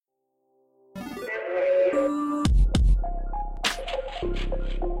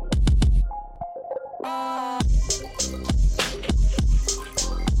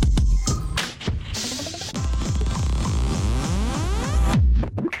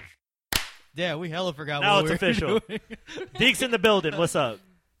Yeah, we hella forgot Now what it's we were official. doing. Deke's in the building. What's up?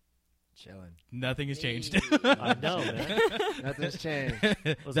 Chilling. Nothing has changed. I know, man. Nothing's changed.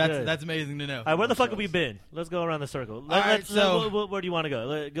 What's good? That's amazing to know. All right, where the fuck have we been? Let's go around the circle. right, Where do you want to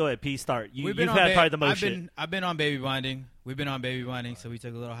go? Go ahead, P. Start. You've had on probably the most shit. I've been on baby bonding. We've been on baby bonding, so we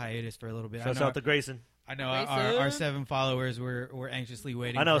took a little hiatus for a little bit. Shouts out to Grayson. I know our 7 followers were anxiously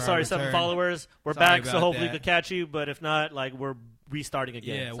waiting. I know. for Sorry, our 7 return. followers. We're Sorry back, so about hopefully we that. could catch you. But if not, like we're restarting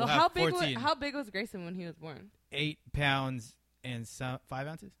again. Yeah, So we'll how have big 14. how big was Grayson when he was born? 8 pounds and 5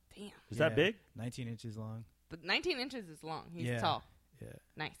 ounces. Damn. Is that big? 19 inches long. But 19 inches is long. He's Yeah. tall. Yeah.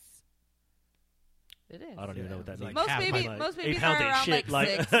 Nice. It is. I don't even know what that It's means. like Most half babies, my- most 8 babies pounds are ain't around shit,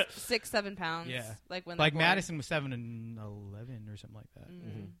 like like- 6-7 pounds. Yeah. Like when Like they're born. Madison was 7 and 11 or something like that.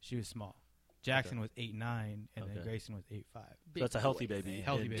 Mhm. She was small. Jackson was 8'9", and Okay. then Grayson was 8'5". So Big that's a healthy boys. baby.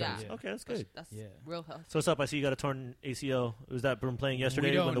 Healthy in baby, terms- yeah. Okay, that's good. That's Yeah. real healthy. So what's up? I see you got a torn ACL. Was that from playing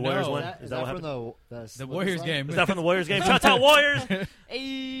yesterday don't when the Warriors know. won? Is Is that that what from happened? the Warriors game. Is that from the Warriors game? Shout out Warriors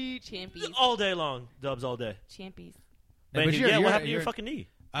Hey, champions. all day long. Dubs all day. Champions. Man, but yeah, you're- what happened to your you're- fucking knee?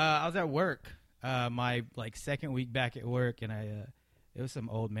 I was at work. My second week back at work, and it was some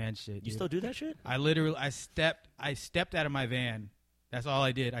old man shit. You dude. still do that shit? I stepped out of my van. That's all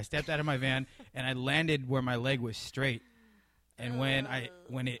I did. I stepped out of my van and I landed where my leg was straight. And when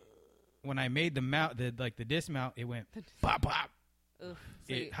I made the mount, the dismount, it went pop pop. Oof.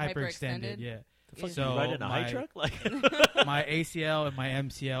 So It you hyperextended. Yeah. The fuck, So you ride in a high my- truck? Like, My ACL and my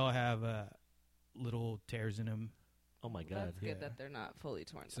MCL have little tears in them. oh my god. That's good yeah. that they're not fully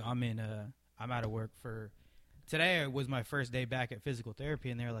torn. So I'm out of work for. Today was my first day back at physical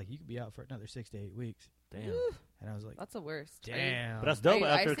therapy, and they were like, "You could be out for another 6 to 8 weeks." Damn. Woo. And I was like, That's the worst. "Damn." But that's Are dope you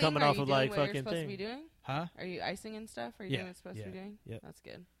after icing? coming Are off you of doing like what you're fucking supposed to be thing. doing? Huh? Are you icing and stuff? Are you Yeah, doing what you're supposed to be yeah, doing? yep. That's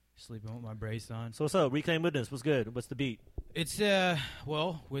good. Sleeping with my brace on. So what's up? Reclaim Witness. What's good? What's the beat? It's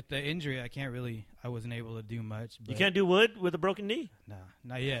well, with the injury, I wasn't able to do much. You but can't do wood with a broken knee? Nah,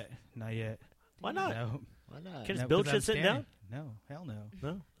 not yet. Why not? No, Why not? Can no, just build 'cause I'm shit sitting standing. down? No, hell no.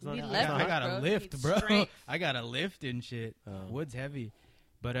 No? It's You need it's left I arm, got a bro. lift, Need bro. strength. I got a lift and shit. Oh. Wood's heavy,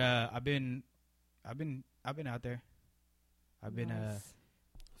 but I've been out there. I've been Nice.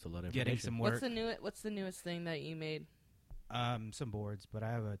 It's a lot of getting information. some work. What's the newest thing that you made? Some boards, but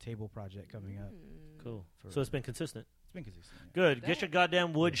I have a table project coming up. Cool. For- So it's been consistent. It's been consistent. yeah. Good. Get Bet. your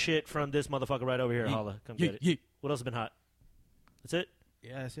goddamn wood shit from this motherfucker right over here, Yeet. Holla. Come Yeet, get it. yeet. What else has been hot? That's it?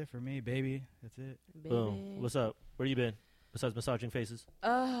 Yeah, that's it for me, baby. That's it. Boom. What's up? Where you been? Besides massaging faces?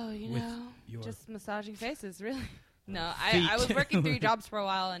 Oh, you With know, your- just massaging faces, really. No, Feet. I was working 3 jobs for a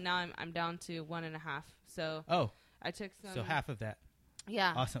while, and now I'm down to 1.5. So Oh, I took some. so half of that.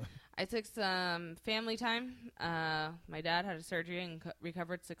 Yeah, Awesome. I took some family time. My dad had a surgery and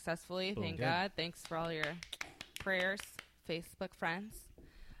recovered successfully. Boom. Thank Good. God. Thanks for all your prayers, Facebook friends.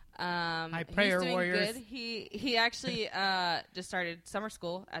 Hi, He's prayer doing warriors. Good. He actually just started summer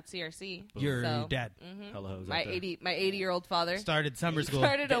school at CRC. Your So, dad mhm. Hella hoes My out there. 80-year-old father started summer school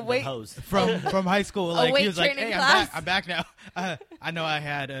started a Getting them weight. hoes. from high school. A Like weight he was like, training "Hey, class. I'm back now." I know I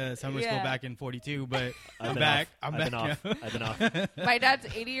had summer school Yeah. back in '42, but I've I'm been back. off. I'm I've back been off. now. I've been off. My dad's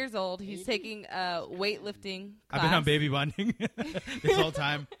 80 years old. He's taking weightlifting class. I've been on baby bonding this whole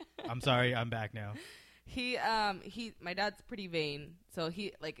time. I'm sorry. I'm back now. My dad's pretty vain. So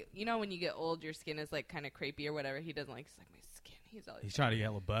he, like, you know, when you get old, your skin is like kind of crepey or whatever. He doesn't like, he's like, my skin. He's always He's trying to get a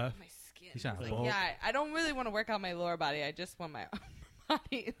little buff. my skin. he's trying to like, bulk. yeah, I don't really want to work out my lower body. I just want my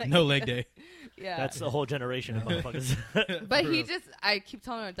body. Like, No leg day. Yeah. That's a whole generation of motherfuckers. But For he real. just, I keep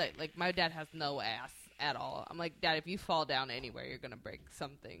telling him that, like, my dad has no ass at all. I'm like, Dad, if you fall down anywhere, you're gonna break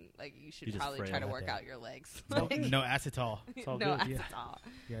something. Like, you should You just probably frail try to like work that. out your legs. No, Like, no acetol. It's all no good. ass Yeah. at all.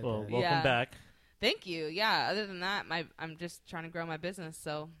 Yeah, Well, that- welcome Yeah. back. Thank you. Yeah. Other than that, I'm just trying to grow my business.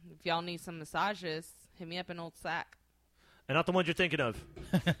 So if y'all need some massages, hit me up in Old Sack. And not the ones you're thinking of,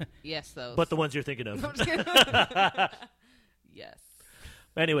 Yes, those. but the ones you're thinking of. I'm just kidding. Yes.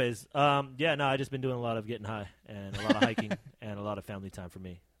 Anyways, yeah, no, I just been doing a lot of getting high and a lot of hiking and a lot of family time for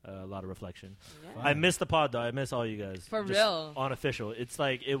me. A lot of reflection. Yeah. I miss the pod though. I miss all you guys. For Just real. unofficial. It's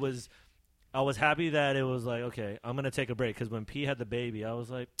like I was happy that it was like, okay, I'm gonna take a break because when P had the baby, I was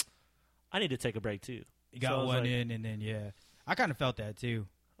like, I need to take a break too. You got So I was one like- in, and then I kind of felt that too.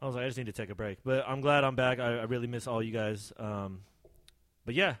 I was like, I just need to take a break. But I'm glad I'm back. I really miss all you guys.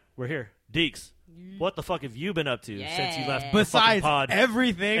 But yeah, we're here. Deeks, what the fuck have you been up to since you left the fucking Besides pod?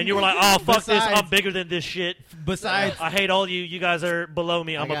 everything, And you were like, oh, fuck this. Besides- I'm bigger than this shit. besides I hate all you. You guys are below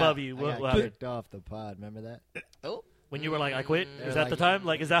me. I'm above you. I What got happened? kicked off the pod. Remember that? Oh. When you were like, I quit? They're Is that the like- time?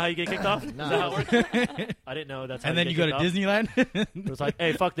 Like, is that how you get kicked off? Is No. that how it works? I didn't know that's how And then you go to get kicked off. Disneyland. It was like,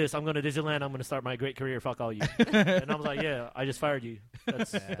 hey, fuck this. I'm going to Disneyland. I'm going to start my great career. Fuck all you. And I was like, yeah, I just fired you.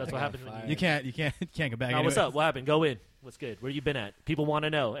 That's I what got happens when fired. you can't go back. Nah, what's anyway. up? What happened? Go in. What's good? Where you been at? People want to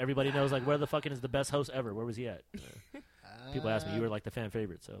know. Everybody knows, like, where the fucking is the best host ever? Where was he at? People ask me. You were like the fan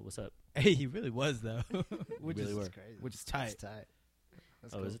favorite. So what's up? Hey, he really was though. which really is were. It's crazy. which is tight. It's tight.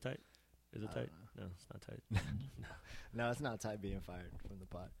 That's Oh, cool. is it tight? Is it I tight? don't No, it's not tight. No, it's not tight being fired from the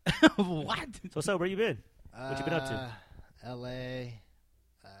pod. What? So what's up? Where you been? What you been up to? L.A.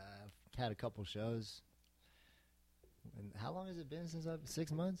 Had a couple shows. And how long has it been since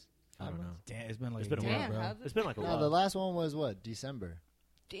 6 months? I don't 5 know. months? Damn, it's been like It's been a a while, year, Damn, bro. how's It's been like a No, while. the last one was what? December.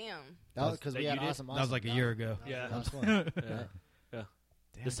 Damn. That was because that we you had did? Awesome. That was like a year ago. Yeah. The last one. Yeah. Right?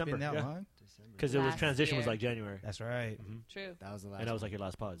 Damn, December, It's been that yeah. long? December. Because it was Last transition was year. like January. That's right. hmm True. That was the last. And that was one. like your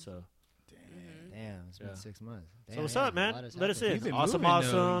last pod. So Damn, it's been Yeah. 6 months. So Damn, what's yeah, up, a man? lot has Let us happened. in. You've been Awesome,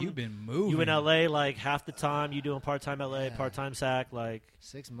 moving, though. awesome. You've been moving. you in LA like half the time. You doing part time LA, Yeah. part time SAC. Like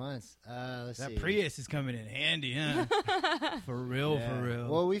 6 months. Let's That see. Prius is coming in handy, huh? For real, Yeah. for real.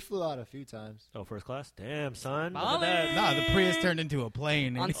 Well, we flew out a few times. oh, first class. Damn, son. Look at Ballin'. that. nah, the Prius turned into a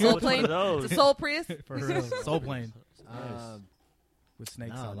plane. On and- Soul What's one Plane? of those? It's a Soul Prius? For real. Soul plane Um, with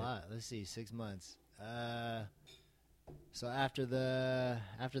snakes no, a on it. lot. Let's see, 6 months. So after the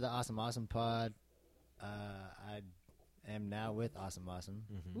Awesome pod, I am now with Awesome, Mhm.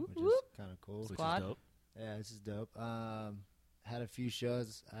 Whoop, which whoop. is kind of cool. Which Squad. is dope. Yeah, this is dope. Had a few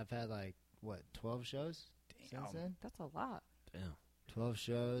shows. I've had like 12 shows since Damn. then. That's a lot. Damn. 12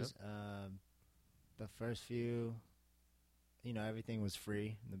 shows. The first few, everything was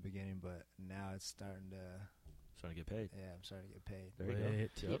free in the beginning, but now it's starting to. Trying to get paid. Yeah, I'm starting to get paid. There you go.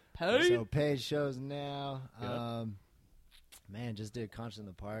 Lit. Yep. Paid. So paid shows now. Yep. Man, just did Concert in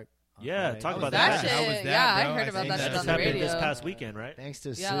the Park. on Yeah, Friday. talk How about was that. that How shit? was that, Yeah, I bro? heard I about think that That shit that's on just the happened radio. this past weekend, right? Thanks to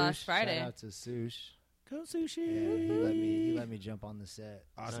Yeah, Sush. last Friday. Shout out to Sush. Go sushi. Yeah, he let me jump on the set.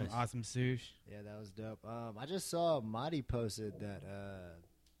 Awesome, Nice. awesome sush. Yeah, that was dope. I just saw Marty posted that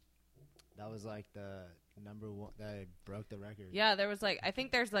that was like the number one that broke the record. Yeah, there was I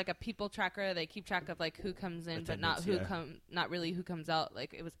think there's a people tracker. They keep track of who comes in, but not Attendance, yeah. not really who comes out.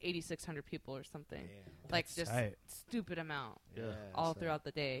 It was 8,600 people or something. Damn. Just tight. stupid amount Yeah. all so- throughout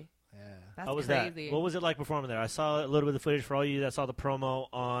the day. Yeah. That's How was crazy. that? What was it like performing there? I saw a little bit of footage for all you that saw the promo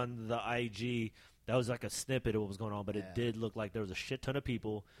on the IG. That was like a snippet of what was going on, but Yeah. it did look like there was a shit ton of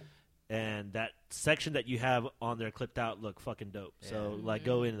people. And that section that you have on there clipped out looked fucking dope. So, Yeah.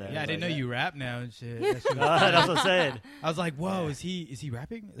 go into that. Yeah, I It's didn't know like- you rap now and shit. That shit was That's what I'm saying. I was like, whoa, Yeah. is he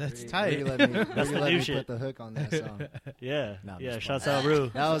rapping? That's Rudy tight. let me, That's Rudy the let new me shit. put the hook on that song. Yeah. No, I'm yeah. just Shouts playing. out Rue.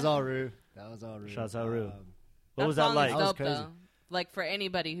 That was all Rue. That was all Rue. Shouts out Rue. Um, What was that song like? Is That was dope, crazy. though. For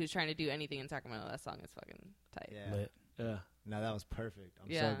anybody who's trying to do anything in Sacramento, that song is fucking tight. yeah. Lit. Yeah. No, that was perfect. I'm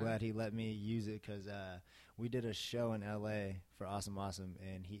Yeah. so glad he let me use it because we did a show in L.A. for Awesome,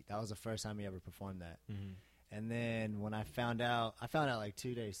 and that was the first time he ever performed that. Mhm. And then when I found out like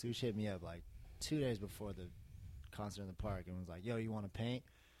 2 days. Sush hit me up like 2 days before the concert in the park and was like, "Yo, you want to paint?"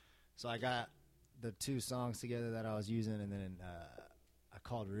 So I got the 2 songs together that I was using, and then I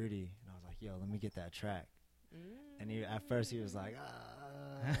called Rudy and I was like, "Yo, let me get that track." And at first he was like,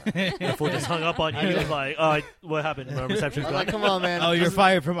 That fool just hung up on you. He was like, "Oh, what happened? My reception's I was gone." like, "Come on, man! Oh, you're Just-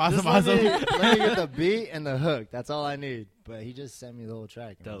 fired from just Awesome, let awesome. me get the beat and the hook. That's all I need." But he just sent me the whole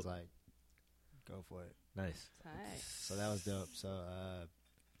track and was Dope. like, "Go for it." Nice. Tight. So that was dope. So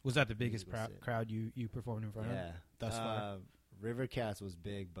Was that the biggest Music was sick. crowd you performed in front of? yeah, Thus far. River Cats was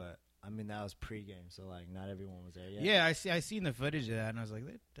big, but I mean that was pregame, so like not everyone was there yet. Yeah, I seen the footage of that, and I was like,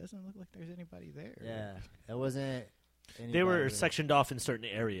 it doesn't look like there's anybody there. yeah, it wasn't. They were anybody- sectioned off in certain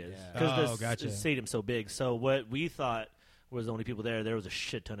areas Yeah. because Oh, gotcha. the stadium's so big. So what we thought was the only people there was a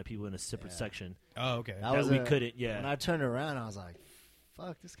shit ton of people in a separate Yeah. section Oh, okay. That that was we a- couldn't. When Yeah, I turned around, I was like,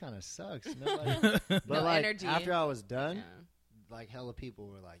 "Fuck, this kind of sucks." Nobody, but No like energy. after I was done, Yeah. like hella people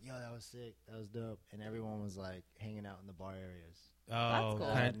were like, "Yo, that was sick, that was dope," and everyone was like hanging out in the bar areas. Oh, cool.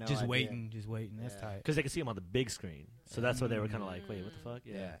 I had kinda no just idea. waiting. That's Yeah. tight. because they could see them on the big screen. So that's why they were kind of like, "Wait, what the fuck?"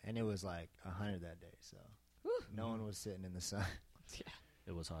 Yeah, and it was like 100 that day, so Whew. no one was sitting in the sun.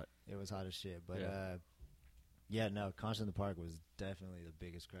 It was hot. It was hot as shit, but Yeah. no, Concert in the Park was definitely the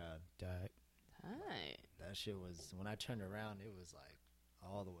biggest crowd. Tight. Tight. That shit was when I turned around, it was like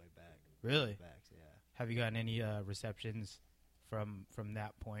all the way back. Really? Backs, yeah. Have you gotten any receptions from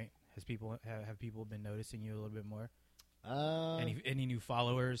that point? Has people have people been noticing you a little bit more? Any new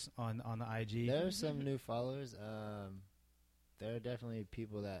followers on the IG? There's some new followers. There are definitely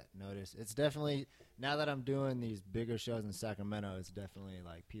people that notice. It's definitely now that I'm doing these bigger shows in Sacramento. It's definitely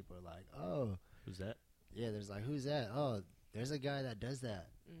like people are like, "Oh, Who's that? yeah, there's like, who's that? Oh, there's a guy that does that.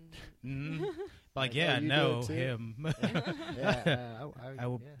 Mm-hmm. Like, Like, yeah, oh, you do know it too? him. Yeah, I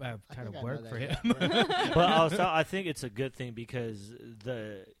will yeah. try think to I know work that for guy. him. But also, I think it's a good thing because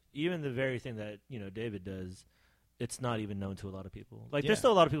even the very thing that David does, it's not even known to a lot of people. Like, Yeah. there's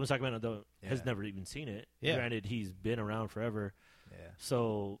still a lot of people in Sacramento has Yeah. never even seen it. Yeah. Granted, he's been around forever. Yeah.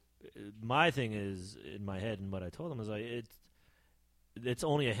 So my thing is in my head, and what I told him is like it's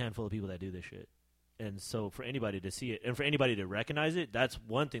only a handful of people that do this shit. And so for anybody to see it and for anybody to recognize it, that's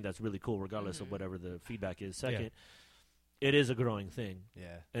one thing that's really cool, regardless of whatever the feedback is. Second, it is a growing thing.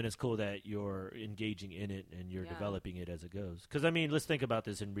 Yeah. And it's cool that you're engaging in it and you're Yeah. developing it as it goes. Because, I mean, let's think about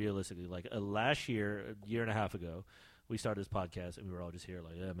this and realistically. Like, last year, a year and a half ago, we started this podcast and we were all just here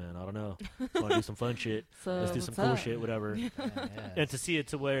like, yeah, man, I don't know. Want to do some fun shit. So Let's do some what's cool up? shit, whatever. Yeah. And to see it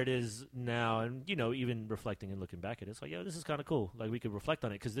to where it is now and, even reflecting and looking back at it, it's like, yo, this is kind of cool. Like, we could reflect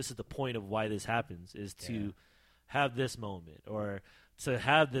on it because this is the point of why this happens is to Yeah. have this moment or to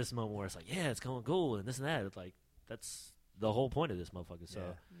have this moment where it's like, yeah, it's going cool and this and that. It's like, that's the whole point of this motherfucker. So,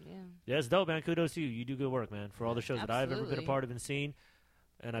 Yeah. yeah, it's dope, man. Kudos to you. You do good work, man. For all the shows that I've ever been a Absolutely. part of and seen,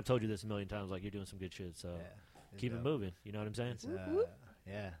 and I've told you this a million times, like, you're doing some good shit. So, Yeah. It's keep it dope. moving. You know what I'm saying? It's, Whoop, whoop.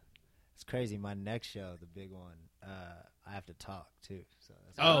 yeah. It's crazy. My next show, the big one, I have to talk too. So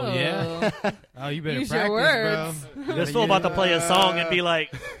that's Oh, yeah? Oh, you better Use your practice, words. bro. This fool about to play a song and be like,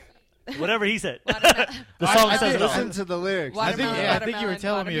 whatever he said. the I- song I says think- it all. Listen to the lyrics. Why- I think, Watermelon, I think you were watermelon,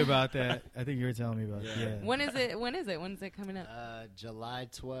 telling me watermelon. about that. I think you were telling me about Yeah. yeah. When is it? When is it? When is it coming up? July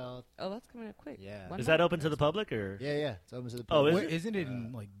 12th. Oh, that's coming up quick. Yeah. One Is month? that open to the public or? Yeah. It's open to the Oh, public. is Where, it? isn't it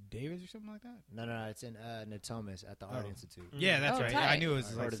in like Davis or something like that? No, it's in Natomas at the Art Oh. Institute. Yeah, that's Oh, right. tight. I knew it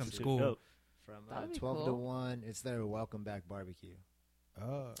was like Artist some Institute. school. Dope. From That'd be 12 to cool. 1. It's their welcome back barbecue.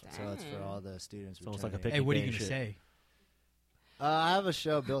 Oh. So it's for Dang. all the students. It's almost like a returning. Hey, what are you Bang gonna shit. say? I have a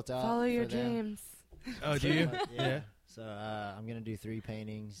show built out. Follow your for them. dreams. Oh, do you? Yeah. So I'm gonna do 3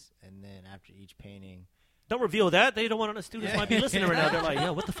 paintings, and then after each painting, Don't reveal that. They don't want to. Students Yeah. might be listening right now. They're like,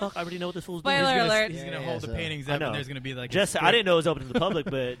 yo, what the fuck? I already know what this fool's doing. Spoiler He's gonna, alert. he's gonna Yeah, hold the so- paintings I up, know. and there's gonna be like. a Just, I script. didn't know it was open to the public,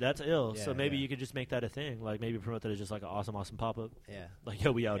 but that's ill. Yeah, So maybe yeah. you could just make that a thing. Like maybe promote that as just like an awesome pop up. yeah, Like,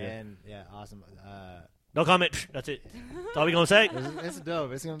 yo, we out here. and yeah, awesome. No comment. That's it. That's all we gonna say. It's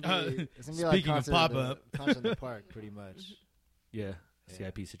dope. It's gonna be. It's gonna be like Speaking of concert in the- pop-up. concert in the park, pretty much. Yeah. Yeah.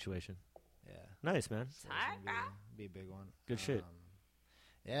 CIP situation. Yeah, Nice, man. so it's gonna be a big one. Good shit.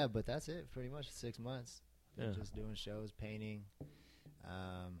 Yeah, but that's it. Pretty much 6 months. Yeah. Just doing shows, painting,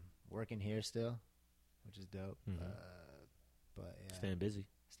 working here still, which is dope. Mhm. But yeah, Staying busy.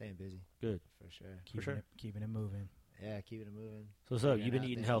 staying busy. Good. For sure. Keeping sure. keeping it moving. Yeah, keeping it moving. So what's up? Figuring You've been out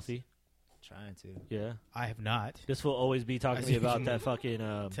eating things. healthy. Trying to. Yeah. I have not. This will always be talking I to me see what about you that mean. fucking.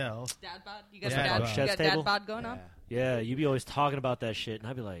 Tell. Dad bod. You got Dad dad, bod. you Chef's got table? dad bod going on? Yeah, you be always talking about that shit, and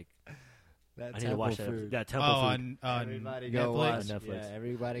I'd be like, That I need to watch that. food. That Oh, temple food. on Everybody Netflix. go watch. On Netflix. Yeah,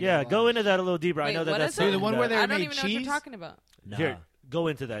 everybody. Yeah, go watch. into that a little deeper. I Wait, know that what that's is it? See, the one where that- they I don't made even know what you're cheese? talking about. Nah. Here, go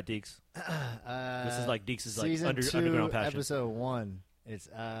into that, Deeks. Uh, This is like Deeks' like season 2, underground passion. episode 1. It's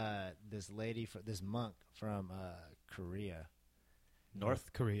this lady, this monk from Korea,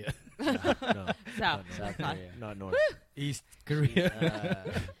 North? Korea, No, South. South Korea. not North. East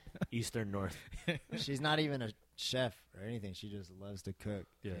Korea. Eastern North. She's not even a chef or anything. She just loves to cook.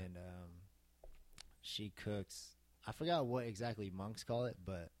 Yeah. And she cooks. I forgot what exactly monks call it,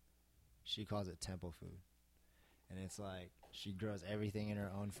 but she calls it temple food. And it's like she grows everything in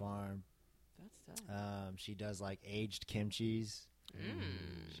her own farm. That's tough. She does like aged kimchis.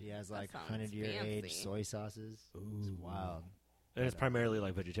 She has That like sounds 100-year aged fancy. soy sauces. It's Ooh. wild. And it's primarily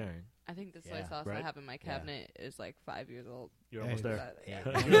like vegetarian. I think the soy Yeah, sauce right? I have in my cabinet is like 5 years old. You're Hey. almost there.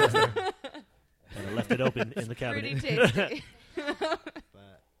 But, yeah. And I left it open in the Pretty cabinet. tasty.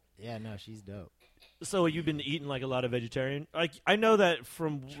 But yeah, no, she's dope. So you've been eating like a lot of vegetarian. Like I know that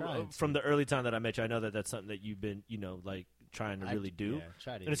from Trying to. the early time that I met you, I know that that's something that you've been, like trying to really do. Yeah,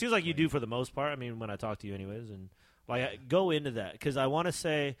 try to And it eat seems like you clean. do for the most part. I mean, when I talk to you, anyways, and like I go into that because I want to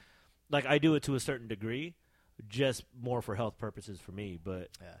say, like I do it to a certain degree, just more for health purposes for me. But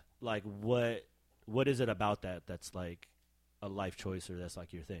Yeah. like, what is it about that that's like a life choice or that's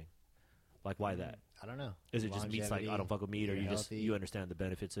like your thing? Like, why that? I don't know. Is it just meats? Like, I don't fuck with meat, or you're you just healthy. you understand the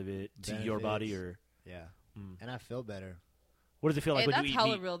benefits of it to your body, Benefits. or Yeah. Mm. And I feel better. what does it feel like Hey, when that's you eat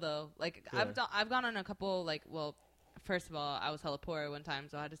hella meat? real though. Like Yeah. I've gone on a couple like first of all, I was hella poor one time,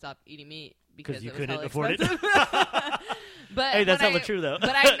 so I had to stop eating meat because you it was couldn't hella afford it. expensive. But Hey, that's when hella true though. But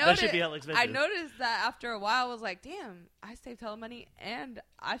I that should be noticed, hella expensive. I noticed that after a while, I was like, "Damn, I saved hella money and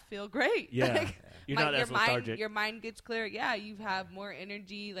I feel great." Yeah. Like, You're my- not your as mind, lethargic. your mind gets clear. Yeah, you have more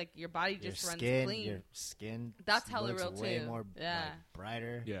energy. Like your body Your just runs skin, clean. your skin. That's hella looks real, way too. more Yeah. like,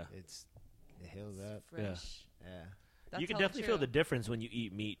 brighter. Yeah. It heals up. Fresh. Yeah. That's you can hella definitely feel true. the difference when you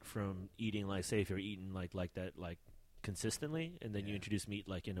eat meat from eating, like, say, if you're eating like that, like, consistently, and then you Yeah. introduce meat,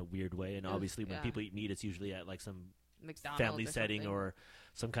 like, in a weird way. And Ugh, obviously, when yeah. people eat meat, it's usually at, like, some McDonald's family or setting something. or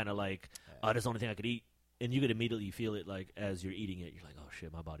some kind of, like, Yeah. oh, that's the only thing I could eat. And you could immediately feel it, like, as you're eating it. You're like, oh,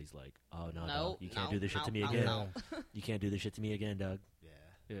 shit, my body's like, oh, no, dog, you can't do this shit to me again. no. You can't do this shit to me again, dog. Yeah.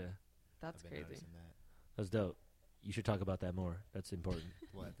 Yeah, That's I've been crazy. noticing that. that's dope. You should talk about that more. That's important.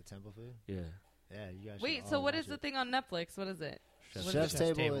 What, the temple food? Yeah. Yeah, you guys should Wait, all so what watch is the it. thing on Netflix? What is it? Chef's What is Chef's it?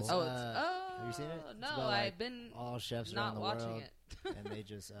 Table. Table. It's, Oh, it's have you seen it? oh It's no, about, like, I've been all chefs not around the watching world, it. and they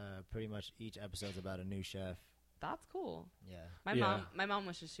just pretty much each episode's about a new chef. That's cool. Yeah. Yeah. My mom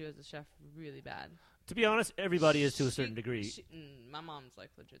wishes she was a chef really bad. To be honest, everybody is to a She- certain degree. my mom's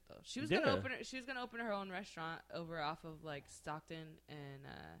like legit though. She was Yeah. gonna open. She was gonna open her own restaurant over off of like Stockton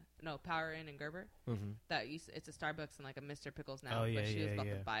and Power Inn and Gerber. Mm-hmm. It's a Starbucks and like a Mr. Pickles now. Oh, yeah, but she was yeah, about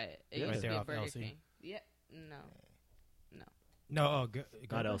yeah. to buy it. It Yeah. used Right to there be a off Burger Elsie. King. Yeah, No, Not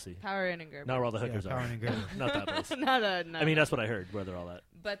Gerber? Elsie. Power Inn and Gerber. Not where all the Yeah, hookers Power are. and Gerber. Not that place. No, I mean, that's what I heard, where they're all at.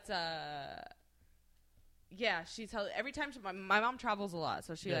 But yeah, every time my mom travels a lot,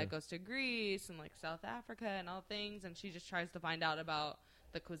 so she Yeah. like goes to Greece and like South Africa and all things, and she just tries to find out about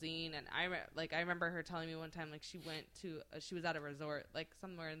the cuisine. And I remember her telling me one time like she went to she was at a resort like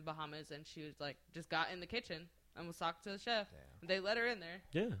somewhere in the Bahamas, and she was like just got in the kitchen and was talked to the chef. Damn. They let her in there.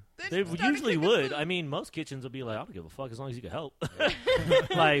 Yeah. Then They she started usually cooking would. food. I mean, most kitchens will be like, I don't give a fuck as long as you can help.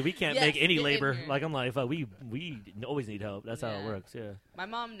 Like, we can't Yes, make any get in labor. here. Like, I'm like, fuck, we always need help. That's how it Yeah. works, yeah. My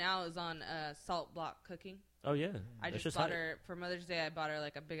mom now is on salt block cooking. Oh, yeah. I That's just hype. bought her for Mother's Day. I bought her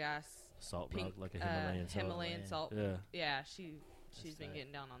like a big ass Salt pink rock, like a Himalayan salt. Himalayan salt. Yeah. Yeah, she's That's been tight.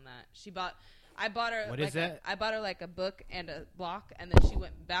 getting down on that. I bought her. What like is that? I bought her like a book and a block, and then she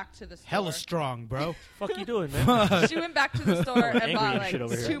went back to the store. Hella strong, bro. Fuck you doing, man? She went back to the store and Angry bought and like shit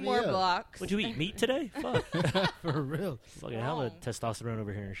over here. two more Yeah. blocks. What'd you eat, meat today? Fuck. For real. Fucking hella Strong. testosterone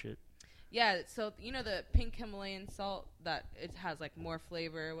over here and shit. Yeah, so you know the pink Himalayan salt that it has like more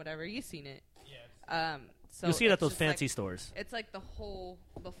flavor, whatever. You've seen it. Yeah. So You'll see it at it's those just, fancy like, stores. it's like the whole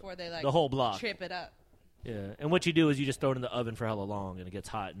before they like The whole block. trip it up. Yeah. And what you do is you just throw it in the oven for hella long, and it gets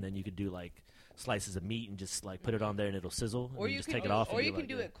hot, and then you could do, like, slices of meat and just, like, put it on there, and it'll sizzle. And Or you you just can take do, it off. or and you do, can like,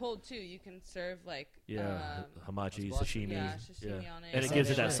 do yeah. it cold too. You can serve like Yeah, hamachi, That's sashimi. yeah, sashimi on it. And it So gives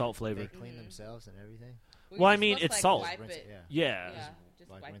they it that like- salt flavor. They clean Mhm. themselves and everything. Well, I you're mean, supposed it's to, salt. Wipe Rinse it. yeah. Yeah. Yeah, just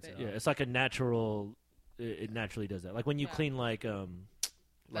Like wipe rinse it. it Yeah, it's like a natural. It naturally does that. Like when you Yeah. clean like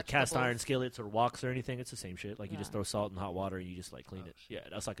cast iron Vegetables. skillets or woks or anything, it's the same shit. Like you just Yeah. throw salt and hot water and you just like clean Oh, it. Yeah,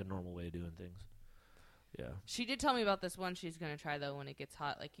 that's like a normal way of doing things. Yeah. She did tell me about this one she's gonna try though when it gets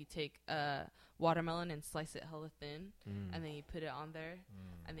hot. Like you take watermelon and slice it hella thin, and then you put it on there,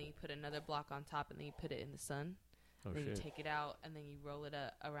 and then you put another block on top, and then you put it in the sun. Oh then you shit. take it out, and then you roll it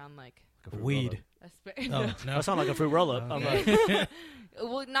around like Like a fruit Weed. a Oh, roll-up. no. That sounds like a fruit roll up. Oh, I'm okay. like,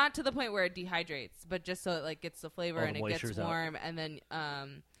 well, not to the point where it dehydrates, but just so it like gets the flavor All and the it gets moisture's out. warm, and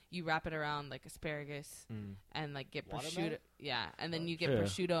then you wrap it around like asparagus and like get Watermelon? prosciutto. Yeah, and then you get Yeah.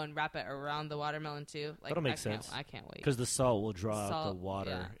 prosciutto and wrap it around the watermelon too. Like, That'll make I can't- sense. I can't wait. because the salt will draw out the Salt,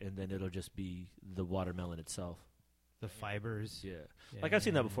 water, yeah. and then it'll just be the watermelon itself. The fibers. Yeah. Yeah. Like I've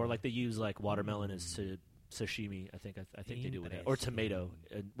seen that before. Like they use like watermelon as sashimi. I think they do with it, or tomato,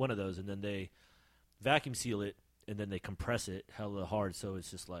 and one of those, and then they vacuum seal it, and then they compress it hella hard, so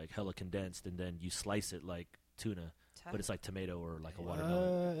it's just like hella condensed, and then you slice it like tuna, but it's like tomato or like a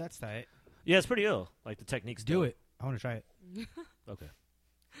watermelon. That's tight. Yeah, it's pretty ill. Like the technique's Do dope. it. I want to try it. Okay,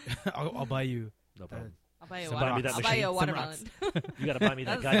 I'll buy you. no problem. I'll buy you a Some watermelon. rocks. I'll buy you a Some watermelon. You gotta buy me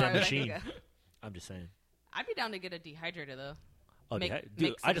that That's as far goddamn as I can machine. go. I'm just saying. I'd be down to get a dehydrator though. Oh, Make- dude,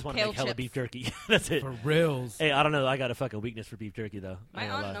 make I some just want to kale make hella chips. beef jerky. That's it. For reals. Hey, I don't know. I got a fucking weakness for beef jerky though. I My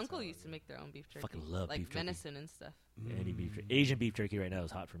ain't gonna aunt and lie. uncle used to make their own beef jerky. Fucking love like beef jerky. venison and stuff. Any beef jerky. Asian beef jerky right now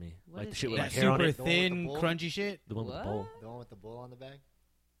is hot for me. What Like the is shit with That like Asian? hair on super it. The one with the thin, bowl? crunchy shit. The one with the What? bowl. The one with the bull on the bag?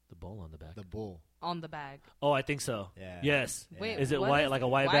 The bowl on the back. The bull. On the bag. Oh, I think so. Yeah. Yes. Yeah. Wait, Is it what white, is- like a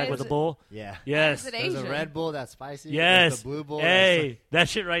white why bag is with a it- bowl? Yeah. Yes. Why is it There's a Asian? red bull that's spicy. Yes. There's the blue bull. Hey, that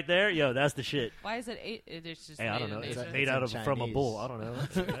shit right there, yo, that's the shit. Why is it? It's just Hey, I made don't know. in It's Asia. made It's out in of from a Chinese. bull. I don't know.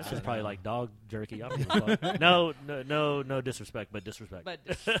 That's I just don't probably know. like dog jerky. I don't give a fuck. No disrespect, but disrespect. But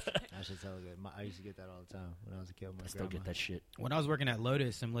That shit's hella good. I used to get that all the time when I was a kid with my I still grandma. get that shit. When I was working at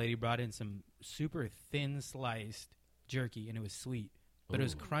Lotus, some lady brought in some super thin sliced jerky, and it was sweet, but it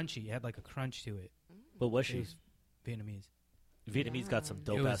was Ooh. crunchy. It had like a crunch to it. But was It she? was Vietnamese. Vietnamese got some It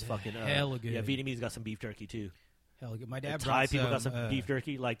dope was ass fucking. hella good. Yeah, Vietnamese got some beef jerky too. Hell, good. My The dad Thai brought people got some some beef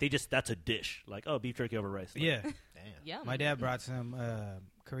jerky. Like they just that's a dish. Like oh, beef jerky over rice. Like, Yeah, Damn. yeah, my dad brought some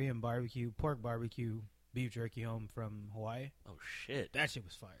Korean pork barbecue beef jerky home from Hawaii. Oh shit. That shit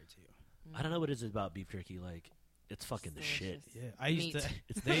was fire too. I don't know what it is about beef jerky. Like, it's fucking the shit. Delicious. Yeah, I used Meat.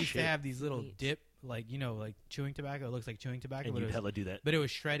 to. They used to Shit. have these little Meat. dip, like like chewing tobacco. It looks like chewing tobacco, And but you it, was, hella do that. but it was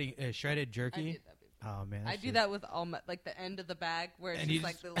shredded I jerky. did that before. Oh man, I do that with all my, like the end of the bag where it's And just you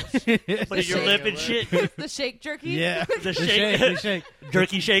like the just- little Put in your shake. lip and shit. the shake jerky. Yeah, The shake. the shake,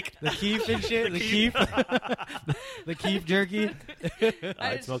 Jerky shake. the keef and shit, the keef, the keef jerky.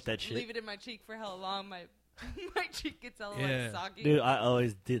 I'd just smoke that shit. Leave it in my cheek for how long my my cheek gets all Yeah. like soggy. Dude, I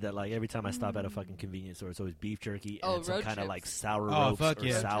always did that. Like, every time I stop at a fucking convenience store, it's always beef jerky and Oh, some road kind of trips. like sour Oh, ropes fuck or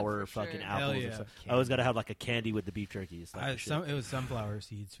yeah. sour Road trips for fucking sure. apples. Hell Or yeah. something. I always gotta have like a candy with the beef jerky. It's like the shit. It was sunflower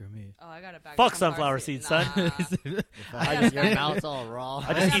seeds for me. Oh, I got a bag. Fuck of sunflower seeds, son. Nah. The I fact just- that your mouth's all raw.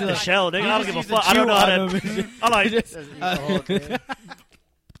 I just eat the Yeah. shell, nigga. I don't give a Just use fuck. the I don't know how chew on to. them. I like Just eat the whole thing.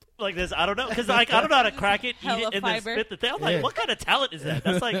 like this. I don't know because like I don't know how to crack it, eat Hella it, and then fiber. spit the thing. I'm like, Yeah. what kind of talent is that?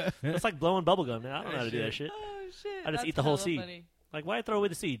 That's like blowing bubble gum, man. I don't know how to do that shit. Oh shit! I just That's eat the whole hella seed. funny. Like, why throw away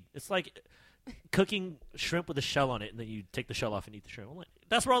the seed? It's like cooking shrimp with a shell on it, and then you take the shell off and eat the shrimp. I'm like,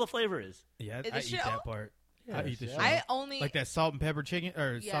 that's where all the flavor is. Yeah, Is I it eat shell? that part. I eat the Yeah. shell. I only like that salt and pepper chicken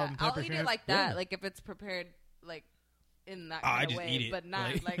or salt yeah. and pepper I'll eat it shrimp. like that, Yeah. like if it's prepared like in that Oh, I kind of just way, eat it, but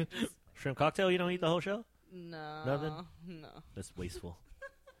not like- like just Shrimp cocktail, you don't eat the whole shell? no, Nothing? no. That's wasteful.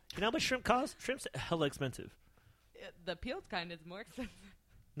 You know how much shrimp costs? Shrimp's hella expensive. The peeled kind is more expensive.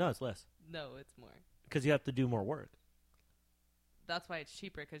 No, it's less No, it's more. because you have to do more work. That's why it's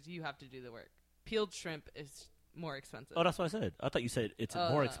cheaper because you have to do the work. Peeled shrimp is more expensive. Oh, that's what I said. I thought you said it's Oh,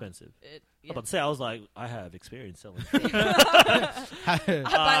 more no. expensive. It, I was yeah. about to say, I was like, I have experience selling. I buy that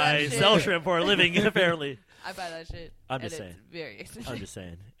I shit. sell shrimp for a living, apparently. I buy that shit. I'm just and saying. It's very expensive. I'm just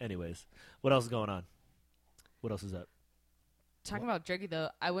saying. Anyways, what else is going on? What else is up? Talking about jerky though,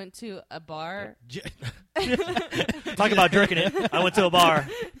 I went to a bar. Talking about jerking it. I went to a bar.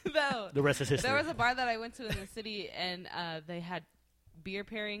 No, The rest is history. there was a bar that I went to in the city, and they had beer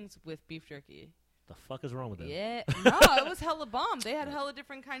pairings with beef jerky. The fuck is wrong with them? Yeah, no, it was hella bomb. They had hella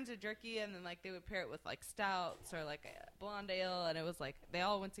different kinds of jerky, and then like they would pair it with like stouts or like a blonde ale, and it was like they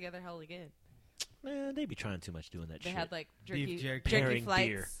all went together hella good. Man, they be trying too much doing that They shit. had like Beef jerky, jerky. Pairing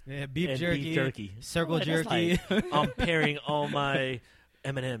flights. beer. Yeah, beef And jerky, beef jerky. circle What? That's jerky. I'm pairing all my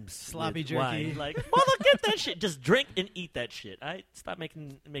M&Ms Sloppy with jerky. wine. Like, well, look at that shit. Just drink and eat that shit. I stop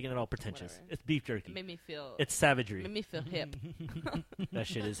making it all pretentious. Whatever. It's beef It jerky. made me feel. It's savagery. made me feel hip. That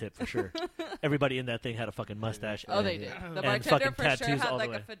shit is hip for sure. Everybody in that thing had a fucking mustache. Oh, and- they did. The And bartender fucking for sure tattoos had all the like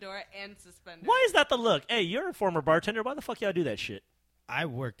a way. fedora and suspenders. Why is that the look? Hey, you're a former bartender. Why the fuck y'all do that shit? I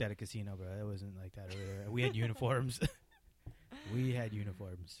worked at a casino, bro. It wasn't like that over there. We had uniforms. We had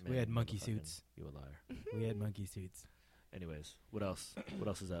uniforms. We Man, had monkey motherfucking- suits. You a liar. We had monkey suits. Anyways, what else? What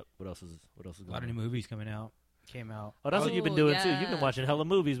else is up? What else is A going lot of on? new movies coming out. Came out. Oh, that's what you've been doing too. You've been yeah. watching hella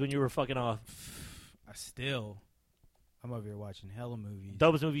movies when you were fucking off. I'm over here watching hella movies.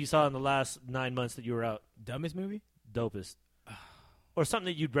 Dopest movie you saw in the last 9 months that you were out. Dumbest movie? Dopest. Or something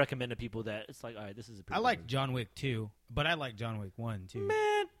that you'd recommend to people that it's like, all right, this is a pretty I good like movie. John Wick 2, but I like John Wick 1 too.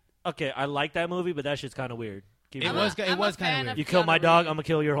 Man, okay, I like that movie, but that shit's kind of weird. Keep It it was real. it I'm a was kind fan of of weird. You kill my Keanu dog, Reeves. I'm gonna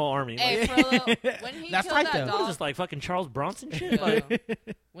kill your whole army. Hey, Like, for a little, when he That's killed tight, that though. what is dog, this like fucking Charles Bronson shit? No.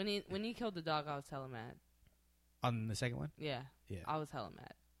 Like, when he killed the dog, I was hella mad. On the second one? Yeah, Yeah. I was hella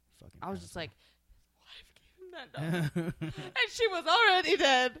mad. Fucking I was just asshole. like, his wife gave him that dog, and she was already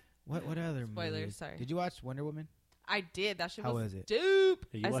dead. what other Spoilers, movies? sorry. Did you watch Wonder Woman? I did. That shit How was was it? dope.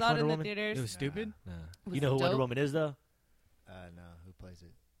 Hey, you I watched saw it Wonder in the Woman? theaters. It was stupid. nah. Was You know it who Wonder dope? Woman is though? No, who plays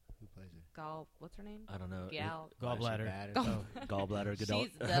it? Who plays it? Gal, what's her name? I don't know. Gal. Gallbladder. Bad or Gall- something? Gallbladder. Good She's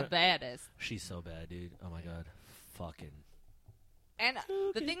the baddest. She's so bad, dude. Oh my god. Fucking. And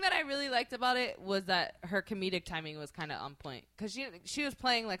the thing that I really liked about it was that her comedic timing was kind of on point. Because she was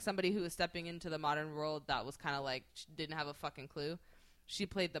playing like somebody who was stepping into the modern world that was kind of like, she didn't have a fucking clue. She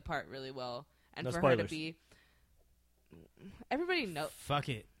played the part really well. And No for her to spoilers. be... Everybody knows. Fuck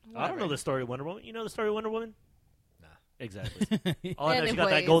it. I don't know the story of Wonder Woman. You know the story of Wonder Woman? Nah. Exactly. All I know is she got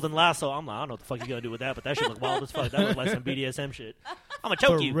that Anyways. golden lasso. I'm like, I don't know what the fuck you gonna do with that, but that shit look wild as fuck. That look like some BDSM shit. I'm gonna For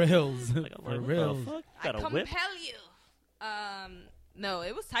choke you. reals. Like, I'm For like, what reals. the fuck? I Got a compel whip? you. No,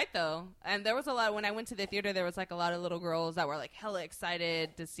 it was tight though, and there was a lot. When I went to the theater, there was like a lot of little girls that were like hella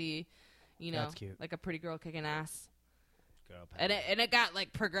excited to see, you know, That's cute. like a pretty girl kicking ass. Girl power. And it got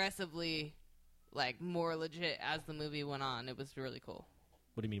like progressively, like more legit as the movie went on. It was really cool.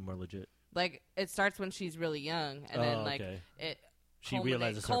 What do you mean more legit? Like it starts when she's really young, and then like okay. it She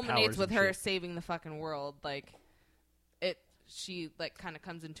realizes her culminates powers with and her shit. saving the fucking world. Like she like kind of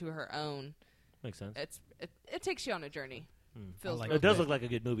comes into her own. Makes sense. It takes you on a journey. Feels like real It does good. look like a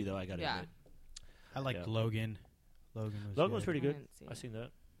good movie, though. I gotta Yeah. admit. I liked Yeah. Logan. Logan was Logan good. was pretty I good. didn't see I it. seen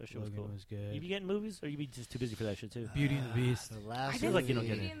that. That shit was Logan cool. was good. You be getting movies, or you be just too busy for that shit too? Beauty and the Beast. The last feel like you don't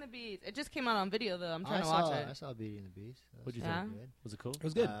movie- get Beauty it. and the Beast. It just came out on video though. I'm I trying to saw, watch it. I saw Beauty and the Beast. That What'd you pretty think? Good. Was it cool? It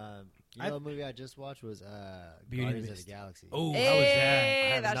was good. You know, the movie I just watched was Beauty and the Guardians of Beast. the Galaxy. Oh, how was that? Hey,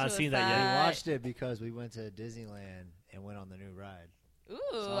 I have that not shit was seen that yet. We fat. watched it because we went to Disneyland and went on the new ride. Ooh,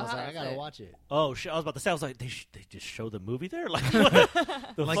 So I was how like, I was gotta it? watch it. Oh shit! I was about to say, I was like, they just show the movie there, like what?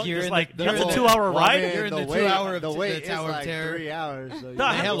 The Like fuck? you're Just in like the- that's you're a in 2-hour Well, I ride. mean, You're in the wait- 2 hour of the wait the is Tower of like Terror. 3 hours. So No, you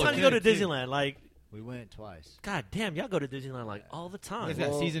how hella many times you go to good, too. Disneyland? Like, we went twice. god damn, y'all go to Disneyland like all the You time. guys got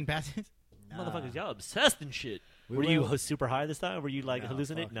Well, season passes? Motherfuckers, y'all obsessed and shit. We Were you went- super high this time? Were you like No,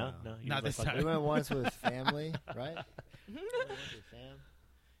 hallucinating? fuck No, no. you Not was this like, fuck time. We went once with family, right? We went with fam.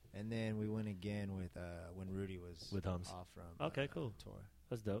 And then we went again with when Rudy was With Hums. off from Okay, cool. tour.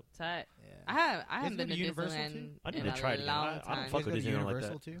 That's dope. Tight. Yeah. I haven't been been to to Universal, Disneyland too? I need in to try it a again. long I don't time. fuck You with guys go to Disneyland like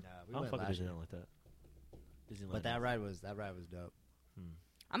Universal that. too? Nah, we I don't went fuck with last Disneyland year. like that. Disneyland. But that is- ride was dope.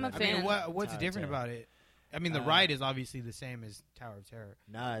 I'm a I I fan. mean, what's Tower of different Terror. about it? I mean, the Uh, ride is obviously the same as Tower of Terror.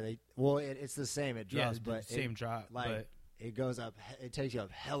 Nah, it's the same. It Yeah, drops, it's but the same drop. like but it goes up. It takes you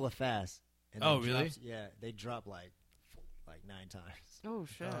up hella fast. And Oh, then really? drops- yeah, they drop like 9 times. Oh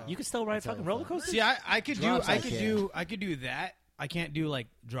shit. You can still ride That's fucking hella roller fun. coasters. see, I could do, Drops I I could can. do, I could do that. I can't do like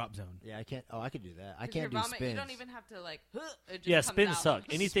Drop Zone. Yeah, I can't. Oh, I could do that. I 'Cause can't do your vomit, spins. You don't even have to like. It just Yeah, comes spins out. suck.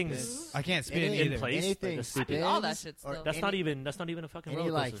 Anything Spins. I can't spin Any- in either. place. Anything That's I stupid. do all that spins shit or still. That's any- not even. That's not even a fucking Any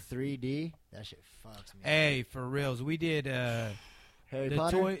roller like coaster. 3D, that shit fucks me. Hey, for reals, we did Harry the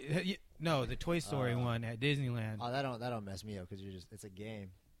Potter. the Toy Story one at Disneyland. Oh, that don't mess me up because it's a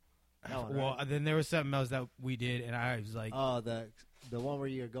game. That one, Well, right? then there was something else that we did, and I was like, Oh, the one where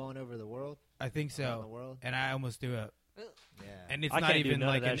you're going over the world. I think Around the so, world. and I almost threw up. Yeah. And it's I not can't do even none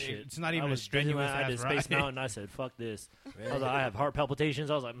of like that an, shit. it's not I even a was strenuous Disneyland, I did ass Space ride. Mountain. I said, "Fuck this." Really? I was like, I have heart palpitations.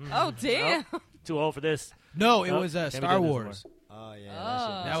 I was like, Oh damn. nope, too old for this. No, it Nope, was can't be Star doing this Wars. Oh yeah.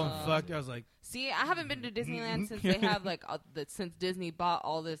 Oh. That one Uh, fucked. I was like, See, I haven't been to Disneyland since they have like since Disney bought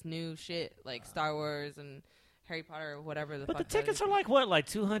all this new shit like Star Wars and Harry Potter or whatever the But the fuck. that tickets is. are like what, like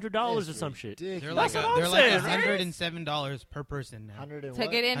 $200 or It's some shit. ridiculous. they're That's like what I'm they're like saying. $107 per person now. 100 and to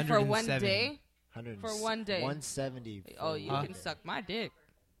what? get in for one 107. day. 100 for one day. 170. Oh, you Huh? can suck my dick.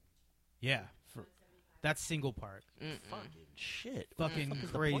 Yeah, that's single park. Mm-mm. Fucking shit. Fucking What is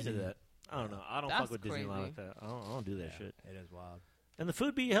the point crazy. of that? I don't know. I don't That's fuck with crazy. Disneyland like that. I don't do that Yeah, shit. It is wild. And the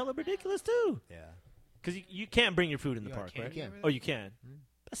food be hella ridiculous too. Yeah. Because you can't bring your food in the You got park, candy right? Yeah. over there? Oh, you can. Hmm.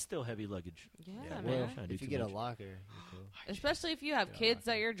 That's still heavy luggage. Yeah, Yeah, man. well, I do if too you get much. a locker, you're cool. Especially if you have Get a kids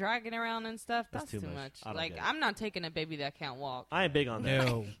locker. that you're dragging around and stuff. That's That's too too much. much. I don't Like, get it. I'm not taking a baby that can't walk. I ain't big on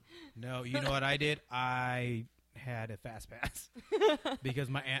that. No, you know what I did? I had a fast pass because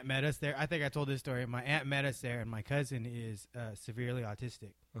my aunt met us there. I think I told this story. My aunt met us there, and my cousin is severely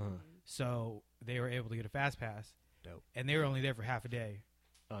autistic, Uh-huh. so they were able to get a fast pass. Dope. And they were only there for half a day,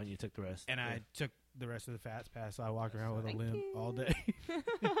 Oh, and you took the rest. and Yeah. I took the rest of the fast pass. So I walked around with a Thank limp you. all day,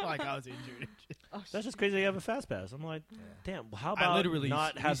 like I was injured. Oh, That's just crazy. You have a fast pass. I'm like, damn. How I about literally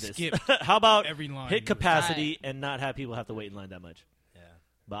not we have this? skipped How about every line. hit to it. capacity and not have people have to wait in line that much? Yeah.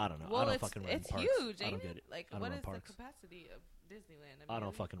 But I don't know. I Well, don't it's fucking run it's parks. huge, I ain't don't get it. Like, I don't what run is parks. the capacity of Disneyland? I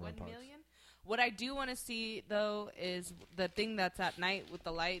don't fucking run 1 parks. million? What I do want to see though is the thing that's at night with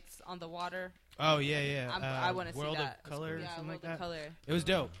the lights on the water. Oh yeah. I want to see World that. of Color or Yeah, something World like of that. Color. It was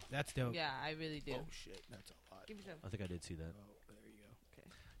dope. That's dope. Yeah, I really do. Oh shit, that's a lot. Give me some. I think I did see that. Oh, there you go.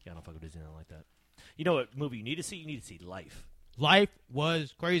 Yeah, I don't fuck with Disneyland like that. You know what movie you need to see? You need to see Life. Life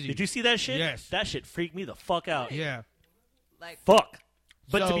was crazy. Did you see that shit? Yes. That shit freaked me the fuck out. Yeah. Like, Fuck.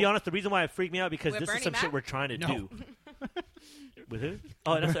 But to So- be honest, the reason why it freaked me out because With this is Bernie some shit Mac? we're trying to No. do. With who?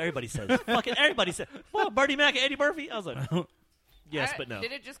 Oh, that's what everybody says. Fucking everybody says. Well, Bernie Mac and Eddie Murphy. I was like, yes, but no.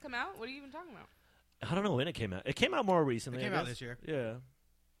 Did it just come out? What are you even talking about? I don't know when it came out. It came out more recently. It came I out guess. this year. Yeah.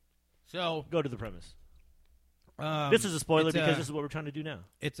 So Go to the premise. this This is a spoiler it's because a- this is what we're trying to do now.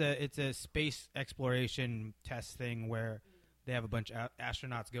 it's a space exploration test thing where they have a bunch of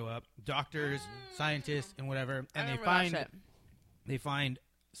astronauts go up, doctors, scientists, and whatever, I and remember that shit. they find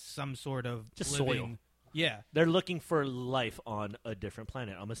some sort of Just living. soil. Yeah, They're looking for life on a different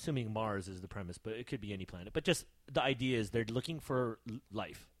planet. I'm assuming Mars is the premise, but it could be any planet. But just the idea is they're looking for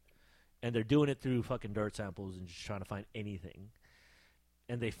life. And they're doing it through fucking dirt samples and just trying to find anything.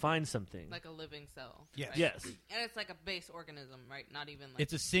 And they find something. Like a living cell. Yes. right? Yes. And it's like a base organism, right? Not even like.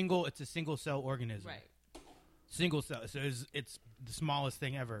 it's a single cell organism. Right. Single cell. So it's the smallest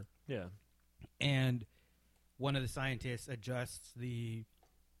thing ever. Yeah. And one of the scientists adjusts the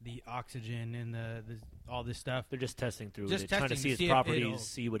oxygen and the all this stuff, They're just testing through Just it, trying to testing see to its see if properties, it'll-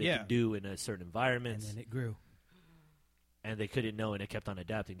 see what it yeah. can do in a certain and environment. then it grew. And they couldn't know, and it kept on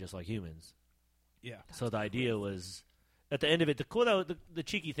adapting just like humans. Yeah. So the idea was, at the end of it, the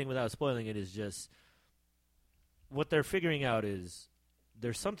cheeky thing without spoiling it is just what they're figuring out is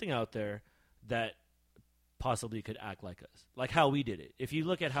there's something out there that possibly could act like us, like how we did it. If you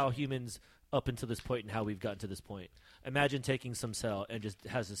look at how humans up until this point and how we've gotten to this point, imagine taking some cell and just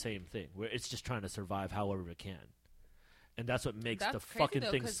has the same thing where it's just trying to survive however it can, and that's what makes That's the crazy, fucking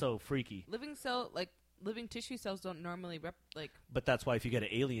though, thing 'cause so freaky. Living tissue cells don't normally But that's why if you get an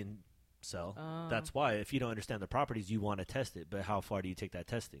alien cell, Oh. that's why if you don't understand the properties, you want to test it. But how far do you take that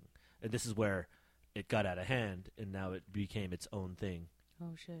testing? And this is where it got out of hand, and now it became its own thing.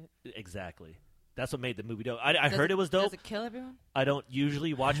 Oh shit! Exactly. That's what made the movie dope. I heard it was dope. Does it kill everyone? I don't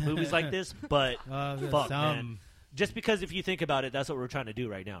usually watch movies like this, but fuck, man. some. Just because if you think about it, that's what we're trying to do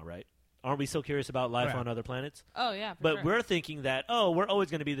right now, right? Aren't we so curious about life Right. on other planets? Oh yeah, for But sure. we're thinking that, we're always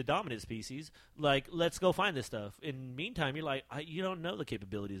going to be the dominant species. Like, let's go find this stuff. In the meantime, you're like, you don't know the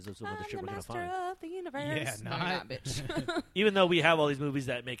capabilities of some of the shit I'm we're the going to master find. of the universe. Yeah, no, you're not, not. bitch. Even though we have all these movies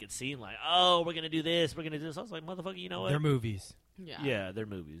that make it seem like, we're going to do this, we're going to do this. I was like, motherfucker, you know what? They're movies. yeah. Yeah, they're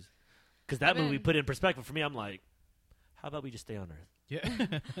movies. Because that movie put in perspective for me, I'm like, how about we just stay on Earth? Yeah.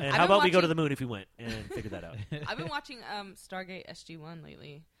 And I've how been about we go to watching- the moon if we went and figure that out? I've been watching Stargate SG-1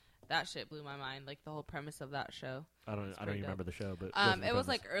 lately. That shit blew my mind. Like the whole premise of that show. I don't even pretty remember the show, but what's the It was premise?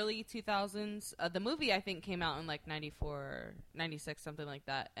 like early 2000s. The movie I think came out in like 94, 96, something like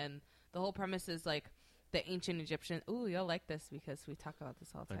that. And the whole premise is like the ancient Egyptian. Ooh, you'll like this because we talk about this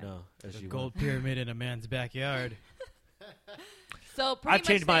all the I time. know. As The you gold pyramid in a man's backyard. So pretty I've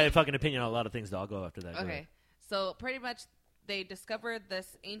changed much my they- fucking opinion on a lot of things, though. I'll go after that. Go Okay, ahead. so pretty much they discovered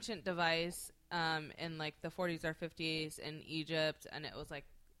this ancient device in like the 40s or 50s in Egypt, and it was like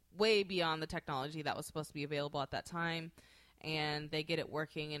way beyond the technology that was supposed to be available at that time. And they get it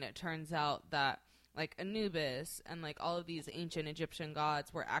working, and it turns out that like Anubis and like all of these ancient Egyptian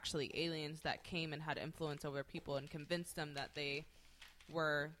gods were actually aliens that came and had influence over people and convinced them that they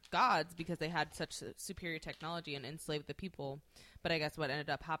were gods because they had such superior technology and enslaved the people. But I guess what ended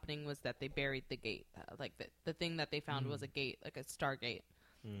up happening was that they buried the gate. Like the thing that they found was a gate, like a stargate,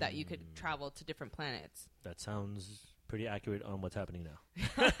 that you could travel to different planets. That sounds pretty accurate on what's happening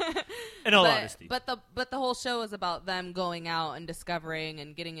now. In all honesty. But the whole show is about them going out and discovering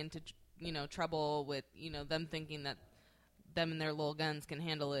and getting into trouble with them thinking that them and their little guns can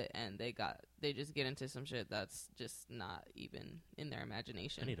handle it, and they just get into some shit that's just not even in their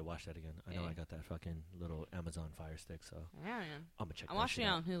imagination. I need to watch that again. I know Yeah. I got that fucking little Amazon Fire Stick, so Yeah, man. I'm gonna check. I'm that watching shit it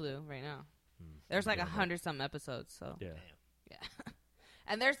out. on Hulu right now. Hmm. There's like Yeah, 100 some episodes, so Yeah. yeah.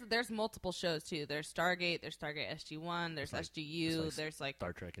 And there's multiple shows too. There's Stargate, there's Stargate SG-1, there's It's SGU, like there's like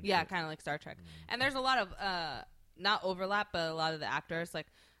Star Trek. And yeah, shit. kind of like Star Trek. And there's a lot of not overlap, but a lot of the actors like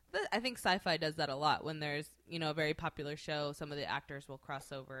I think sci-fi does that a lot. When there's a very popular show, some of the actors will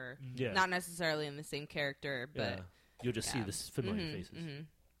cross over, Yeah. not necessarily in the same character, but Yeah. You'll just see yeah. the familiar Mhm, faces. mhm.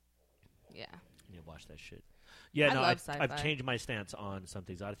 Yeah. You need to watch that shit. Yeah, I no, love I've sci-fi. changed my stance on some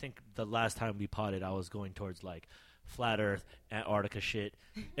things. I think the last time we potted, I was going towards like flat Earth, Antarctica shit,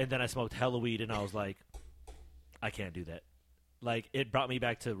 and then I smoked hella weed, and I was like, I can't do that. Like it brought me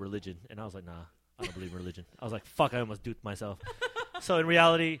back to religion, and I was like, nah, I don't believe in religion. I was like, fuck, I almost duped myself. So in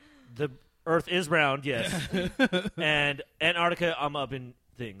reality, the Earth is round, yes, and Antarctica, I'm up in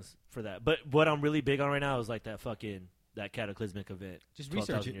things for that. But what I'm really big on right now is like that cataclysmic event, Just research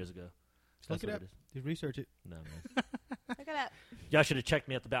 12,000 it. years ago. Just look That's it what up. is. Just research it. No, man. Look at that. Y'all should have checked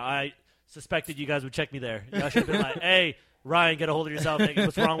me at the back. I suspected you guys would check me there. Y'all should have been like, hey, Ryan, get a hold of yourself, nigga.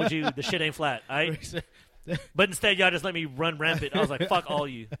 What's wrong with you? The shit ain't flat, all right? But instead, y'all just let me run rampant. I was like, fuck all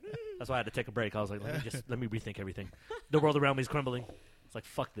you. That's why I had to take a break. I was like, let me rethink everything. The world around me is crumbling. It's like,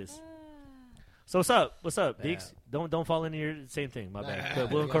 fuck this. So what's up? What's up, Yeah. Deeks? Don't fall into your same thing. My bad. Nah,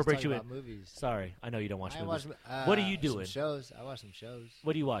 But we'll you guys incorporate talk you in. about movies. Sorry. I know you don't watch I movies. watch, What are you some doing? shows. I watch some shows.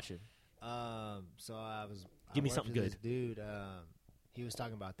 What are you watching? So I Give me worked something with this good. Dude, he was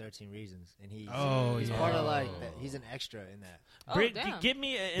talking about 13 Reasons, and he's Yeah. part of like he's an extra in that. Oh, Brit, damn. give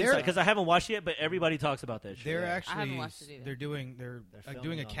me an They're- insight, because I haven't watched it yet, but everybody talks about that shit. They're Yeah. I haven't actually watched it either. they're doing doing a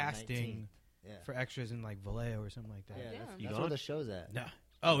filming on the casting 19th. Yeah, for extras in like Vallejo or something like that. yeah, Damn. that's, You that's going? where the show's at. No.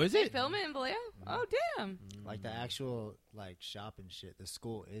 Oh, is They it? film it in Vallejo? Oh, damn. Like the actual like shop and shit. The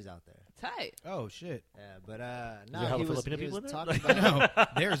school is out there. Tight. Oh shit. Yeah, but there no, hella he was, Filipino he people was in there? talking about. No,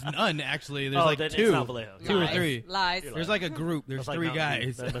 there's none actually. There's Oh, like then it's two. not Vallejo. Two or Lies. three. Lies. You're There's like a group. There's That's like three Mountain Dew.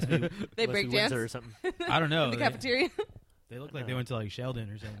 guys. That must be, They must be break Windsor dance? or something. I don't know. In the cafeteria? They look like they went to like Sheldon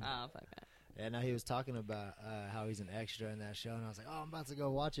or something. Oh, fuck that. Yeah, no, he was talking about how he's an extra in that show, and I was like, oh, I'm about to go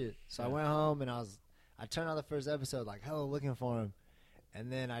watch it. So I went home and I turned on the first episode, like, hello, looking for him,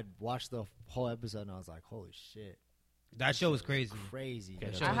 and then I watched the whole episode, and I was like, holy shit, That show was crazy. crazy. Okay,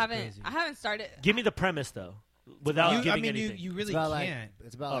 That that's show I was haven't crazy. I haven't started. Give me the premise, though, without I giving mean, anything. you It's really about can't. like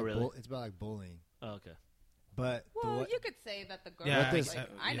it's about Oh, like really? it's about like bullying. Oh, okay. But Well, you could say that the girl. Yeah,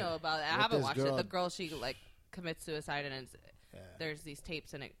 I know about it. I With haven't this watched it. girl- The girl, she like commits suicide, and yeah, there's these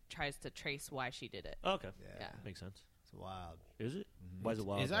tapes, and it tries to trace why she did it. Okay, yeah, makes sense. it's wild. Is it? Mhm. Why is it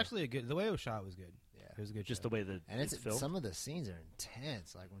wild? It's though? actually a good. The way it was shot was good. Yeah, It was a good. just show. the way that and it's filmed. some of the scenes are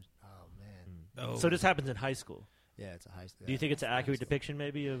intense. Like when, oh man, Oh. So this happens in high school. yeah, it's a high school. Do you think it's an That's accurate nice. depiction,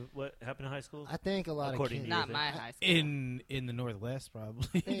 maybe, of what happened in high school? I think a lot According of to kids. you, Not think? my high school. in the Northwest,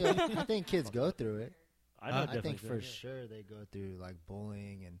 probably. I think kids go through it. I know I definitely think for so, yeah. sure they go through like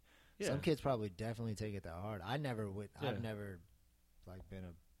bullying, and Yeah. some kids probably definitely take it that hard. I never would. Yeah. I've never like been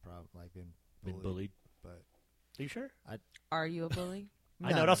a been been bullied. bullied. But Are you sure? Are you a bully?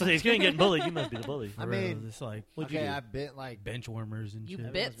 I know. Also, if you ain't getting bullied, you must be the bully. For I real, mean- it's like What'd you okay, do? I've been like bench warmers and You shit. bit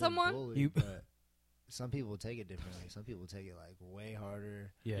everyone's been someone? bullied, You- but some people take it differently. Some people take it like way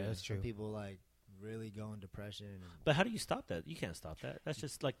harder. Yeah, Yeah, that's Some true. people like really go in depression. And, But how do you stop that? You can't stop that. That's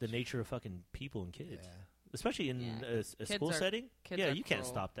just like the nature of fucking people and kids, yeah. especially in Yeah. a Kids school are- setting. kids Yeah, are you can't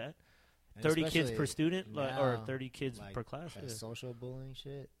cruel. stop that. And 30 kids especially per student, like, or now, 30 kids like, per class. that Yeah. social bullying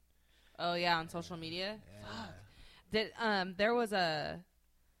shit. Oh yeah, on social media. Yeah. There was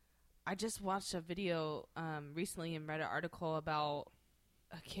I just watched a video recently and read an article about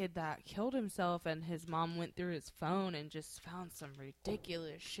a kid that killed himself, and his mom went through his phone and just found some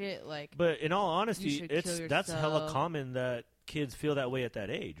ridiculous shit. Like, But in all honesty, should it's kill that's hella yourself. common that kids feel that way at that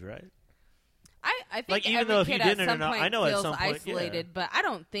age, right? I think Like, even every though if you kid didn't at or some not- point I know at feels some point, yeah. isolated, but I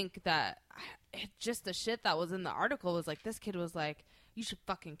don't think that. Just the shit that was in the article was like, this kid was like, you should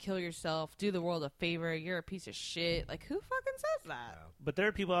fucking kill yourself, do the world a favor, you're a piece of shit. Like, who fucking says that? But there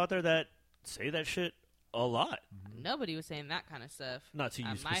are people out there that say that shit a lot. Nobody was saying that kind of stuff. Not to you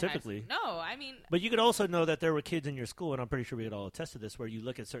At my high specifically. school. No, I mean, But you could also know that there were kids in your school, and I'm pretty sure we could all attest to this, where you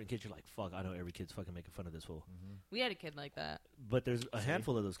look at certain kids, you're like, fuck, I know every kid's fucking making fun of this fool. we had a kid like that. But there's a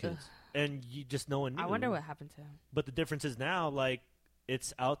handful of those kids. And you just no one knew. I wonder what happened to him. But the difference is now, like,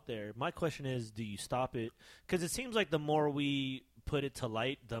 it's out there. My question is, do you stop it? Because it seems like the more we put it to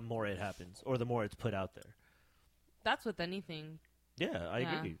light, the more it happens, or the more it's put out there. That's with anything. Yeah, I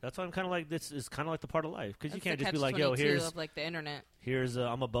Yeah. agree. That's why I'm kind of like, this is kind of like the part of life. Because you That's can't the just be like, yo, catch-22 here's of like the internet.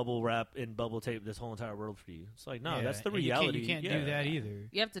 I'm a bubble wrap and bubble tape this whole entire world for you. It's like, no, Yeah, that's the and you can't- reality. You can't yeah. do that either.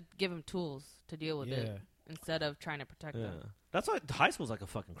 You have to give him tools to deal with Yeah. it instead of trying to protect Yeah. them. That's why high school's like a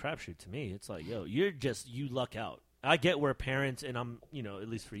fucking crapshoot to me. It's like, yo, you luck out. I get where parents, and I'm, at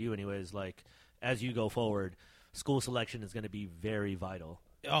least for you anyways, like, as you go forward, school selection is going to be very vital.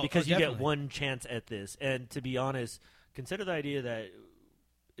 Oh, Because you definitely. get one chance at this. And to be honest, consider the idea that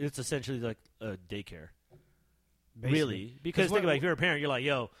it's essentially like a daycare. Basically. Really. Because 'Cause think about it, if you're a parent, you're like,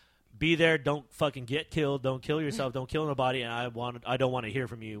 yo, be there, don't fucking get killed, don't kill yourself, don't kill nobody, and I don't want to hear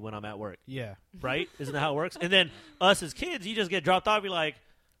from you when I'm at work. Yeah. Right? Isn't that how it works? And then us as kids, you just get dropped off, you're like,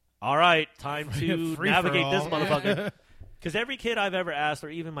 all right, time to Free for navigate this all. motherfucker. Because every kid I've ever asked, or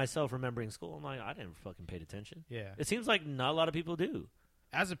even myself remembering school, I'm like, I didn't fucking paid attention. Yeah. It seems like not a lot of people do.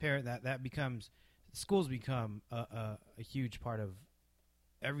 As a parent, that becomes schools become a huge part of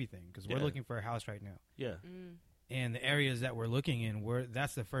everything because we're Yeah. looking for a house right now, Yeah. and the areas that we're looking in,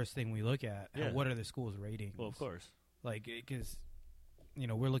 that's the first thing we look at. Yeah. What are the schools' ratings? Well, of course. Like because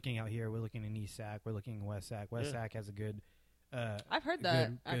we're looking out here, we're looking in East Sac, we're looking in West Sac. West Yeah. Sac has a good I've heard Good- that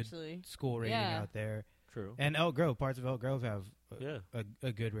good actually. school rating Yeah. out there, True. and Elk Grove, parts of Elk Grove have Yeah.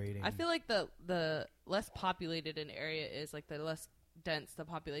 a good rating. I feel like the less populated an area is, like the less dense the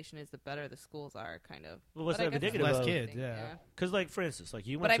population is, the better the schools are, kind of. Well, what's But I that guess it's indicative less of? kids. Yeah. Because, like, for instance, like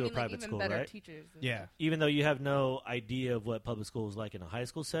you But went I to mean, a like private even school, better right? teachers. and Yeah. stuff. Even though you have no idea of what public school is like in a high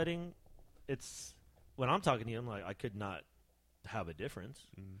school setting, it's when I'm talking to you, I'm like, I could not have a difference.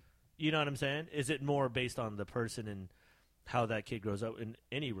 You know what I'm saying? Is it more based on the person and how that kid grows up in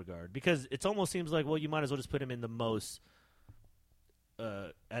any regard? Because it almost seems like, well, you might as well just put him in the most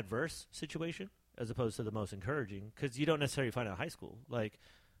adverse situation as opposed to the most encouraging, because you don't necessarily find it in high school. Like,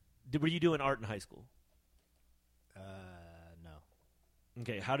 were you doing art in high school? No.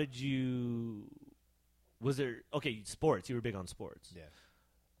 Okay, how did you? Was there sports? You were big on sports. Yeah.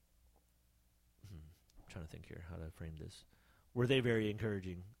 I'm trying to think here how to frame this. Were they very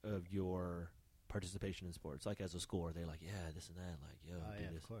encouraging of your participation in sports? Like as a school, are they like, yeah, this and that, like, yo, Oh do yeah,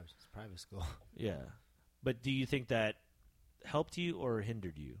 this? of course. It's private school. Yeah, but do you think that helped you or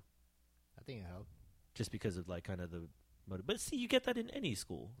hindered you? I think it helped. Just because of like kind of the motive. But see, you get that in any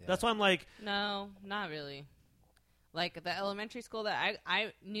school. Yeah. That's why I'm like, No, not really. Like the elementary school that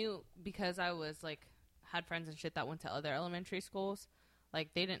I knew, because I was like had friends and shit that went to other elementary schools.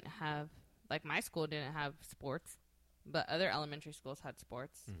 Like they didn't have, like my school didn't have sports, but other elementary schools had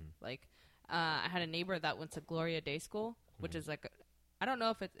sports. Mhm. Like I had a neighbor that went to Gloria Day School, which is like I don't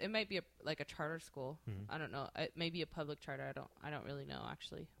know if it might be like a charter school. Mhm. I don't know. It may be a public charter. I don't really know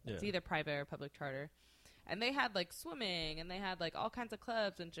actually. It's Yeah. either private or public charter. And they had like swimming and they had like all kinds of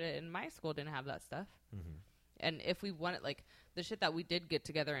clubs and shit. And my school didn't have that stuff. Mm-hmm. And if we wanted, like, the shit that we did get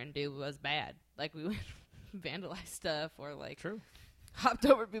together and do was bad. Like, we would vandalize stuff or, like, True. hopped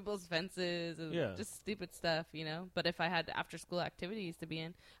over people's fences and Yeah. just stupid stuff, you know? But if I had after-school activities to be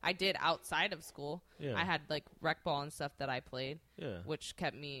in, I did outside of school. Yeah. I had, like, rec ball and stuff that I played, Yeah. which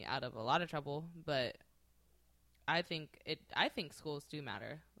kept me out of a lot of trouble. But I think schools do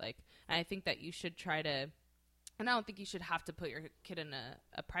matter. Like, and I think that you should try to... And I don't think you should have to put your kid in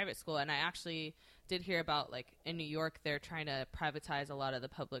a private school. And I actually did hear about, like, in New York, they're trying to privatize a lot of the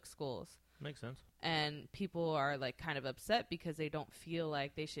public schools. Makes sense. And people are, like, kind of upset because they don't feel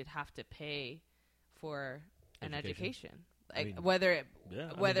like they should have to pay for an education. Like, I mean, whether it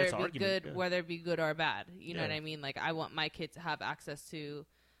Yeah. whether that's it the be argument, good, yeah. whether it be good or bad. You know Yeah. what I mean? Like, I want my kids to have access to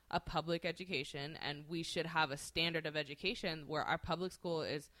a public education, and we should have a standard of education where our public school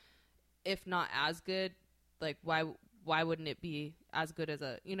is, if not as good, like, why wouldn't it be as good as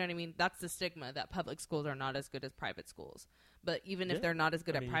you know what I mean? That's the stigma, that public schools are not as good as private schools. But even Yeah. if they're not as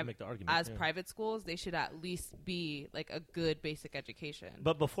good I at mean, you private make the argument, yeah. private schools, they should at least be like a good basic education.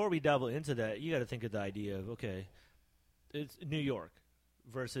 But before we dabble into that, you got to think of the idea of, okay, it's New York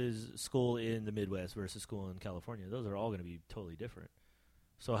versus school in the Midwest versus school in California. Those are all going to be totally different.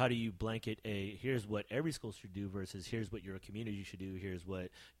 So how do you blanket here's what every school should do versus here's what your community should do, here's what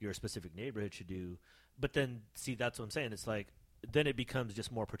your specific neighborhood should do? But then, see, that's what I'm saying. It's like, then it becomes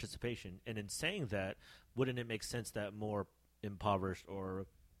just more participation. And in saying that, wouldn't it make sense that more impoverished or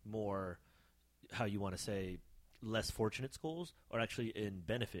more, how you want to say, less fortunate schools are actually in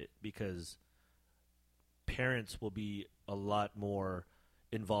benefit because parents will be a lot more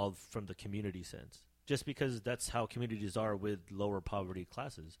involved from the community sense, just because that's how communities are with lower poverty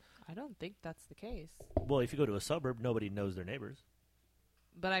classes. I don't think that's the case. Well, if you go to a suburb, nobody knows their neighbors.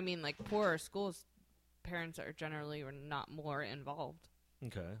 But I mean, like, poorer schools, parents are generally not more involved.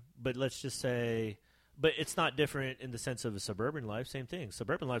 Okay. But let's just say, but it's not different in the sense of a suburban life. Same thing.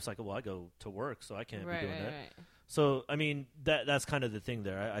 Suburban life's like, well, I go to work, so I can't be doing that. Right. So, I mean, that's kind of the thing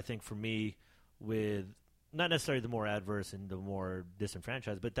there. I think for me, with not necessarily the more adverse and the more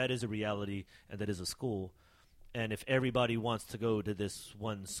disenfranchised, but that is a reality and that is a school. And if everybody wants to go to this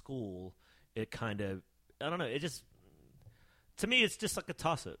one school, it kind of, I don't know, it just, to me, it's just like a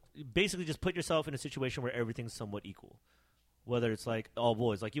toss-up. Basically, just put yourself in a situation where everything's somewhat equal. Whether it's like all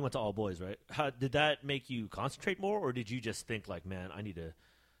boys, like you went to all boys, right? How did that make you concentrate more, or did you just think like, man,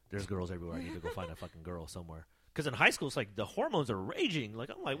 there's girls everywhere. I need to go find a fucking girl somewhere. Because in high school, it's like the hormones are raging. Like,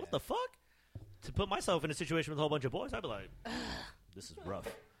 I'm like, what the fuck? To put myself in a situation with a whole bunch of boys, I'd be like, this is rough.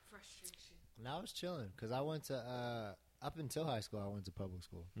 Frustration. And I was chilling because I went to up until high school. I went to public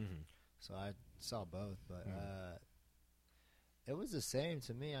school, Mm-hmm. so I saw both. But it was the same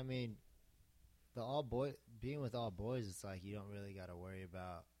to me. I mean, being with all boys, it's like you don't really got to worry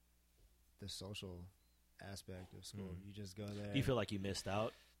about the social aspect of school. Mhm. You just go there. Do you feel like you missed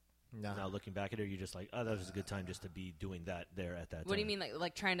out? No. Now looking back at it, you're just like, oh, that was a good time just to be doing that there at that time. What do you mean,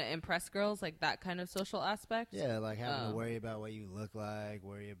 like trying to impress girls, like that kind of social aspect? Yeah, like having Oh. to worry about what you look like,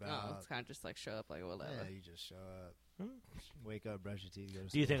 worry Oh, about. it's kind of just like show up, like whatever. Yeah, you just show up, Hmm. wake up, brush your teeth, go to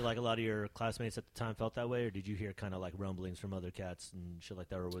Do you school. think like a lot of your classmates at the time felt that way, or did you hear kind of like rumblings from other cats and shit like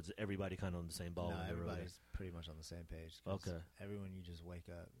that, or was everybody kind of on the same ball? No, when they were over there? everybody's pretty much on the same page. 'Cause Okay. Everyone, you just wake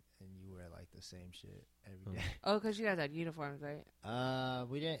up and you wear like the same shit every Hmm. day. Oh, because you guys had uniforms, right?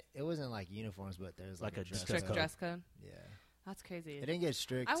 We didn't. It wasn't like uniforms, but there's like, Like a dress dress Strict code. dress code. Yeah, That's crazy. it didn't get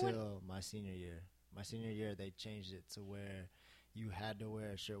strict I went- till my senior year. My senior year, they changed it to where you had to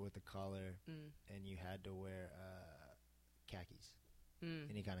wear a shirt with a collar Mm, and you had to wear khakis, mm.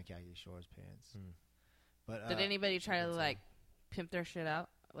 any kind of khaki shorts, pants. Mm. But Did anybody try to that's like pimp their shit out,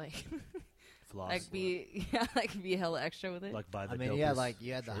 like Floss, like be be hella extra with it? like by the I mean, dopest yeah, like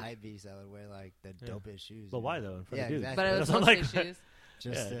you had the shirt. hype beast that would wear like the Yeah. dopest shoes. But you why know? though? In front Yeah, of dudes? exactly. but it was That's what I'm mostly like, shoes.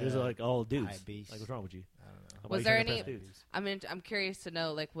 Just yeah, it was like all dudes. hype beast. Like, what's wrong with you? I don't know. Why Was you there trying to any- impress dudes? I'm curious to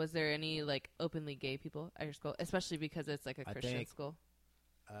know, like, was there any like openly gay people at your school, especially because it's like a I Christian think- school?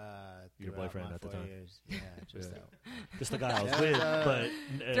 Your Throughout boyfriend my at the 4 time. years. Yeah, just Yeah. that. Just the guy I was Yeah, with, uh,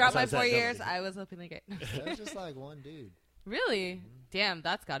 but Throughout my besides 4 that, years, nobody. I was openly gay. It was just like one dude. Really? Mhm. Damn,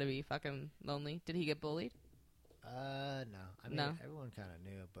 that's got to be fucking lonely. Did he get bullied? No. I mean, No? everyone kind of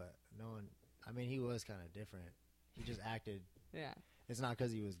knew, but no one. I mean, he was kind of different. He just acted. Yeah. It's not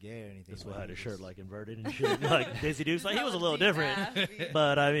because he was gay or anything. This but one had he his shirt just- like inverted and shit, like Daisy Dukes. Like he was a little different, Yeah.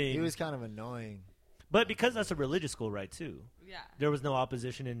 but I mean, He was kind of annoying. but because that's a religious school, right? Too, Yeah. there was no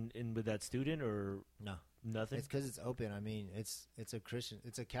opposition in with that student, or No. Nothing. It's because it's open. I mean, it's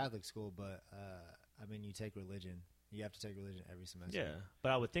a Catholic school, but I mean, you take religion. You have to take religion every semester. Yeah,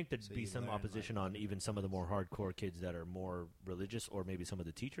 but I would think there'd So be you some learn, opposition like- on even some of the more hardcore kids that are more religious, or maybe some of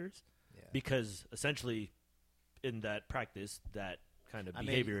the teachers, Yeah. because essentially, in that practice, that kind of I mean,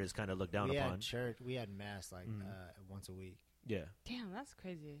 behavior is kind of looked down we upon. had church. We had mass like Mhm. once a week. Yeah, Damn, that's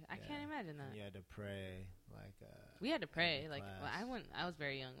crazy. I Yeah. can't imagine that. You had to pray like. We had to pray. in Like, class. I was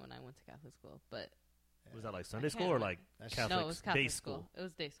very young when I went to Catholic school, but was that like I Sunday can't school or imagine. like That's Catholic no, it was Catholic day school. school? It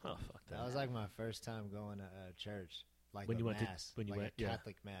was day school. Oh fuck that! That was like my first time going to church. Like When a you went to- mass, when you like went- a yeah.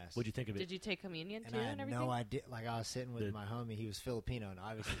 Catholic mass. What'd you think of it? Did you take communion And too I and had everything? no idea. Like I was sitting with The- my homie. He was Filipino, and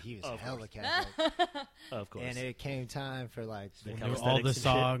obviously he was Of hella course. Catholic. Of course. And it came time for like. The Knew calisthenics all and the shit.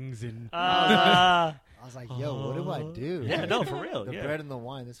 songs and Ah. I was like, "Yo, what do I do?" Yeah, Like, no, for real. The Yeah. bread and the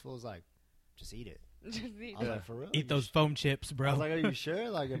wine. This fool's like, just eat it. Just eat I was Yeah. like, "For real?" eat those foam chips, I bro. was like, "Are you sure?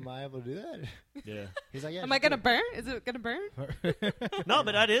 Like, am I able to do that?" Yeah. He's like, "Yeah." Am I just gonna do burn? Is it gonna burn? No,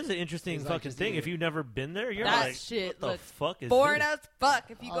 but that is an interesting He's like, fucking just thing. eat If it. you've never been there, you're That like, shit what the looks fuck is Boring this? as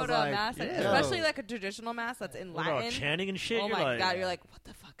fuck. If you I go was to a like, mass, yeah. especially like a traditional mass that's in With all Latin. chanting and shit. Oh you're my like, god, you're like, what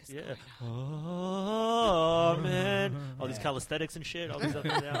the fuck is yeah. going on? Oh man, all these Yeah. calisthenics and shit, all these up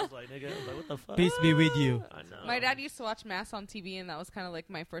and downs. Like, nigga, I was like, what the fuck? Peace be with you. I know. My dad used to watch mass on TV, and that was kind of like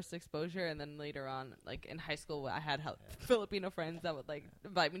my first exposure. And then later on, like in high school, I had Filipino friends that would like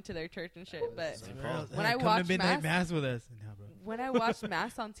invite me to their church and shit. But St. Paul. When I Come watch to midnight mass- mass with us. No, bro. when I watched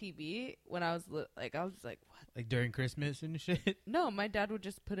mass on TV, when I was I was like, what? Like during Christmas and shit. No, my dad would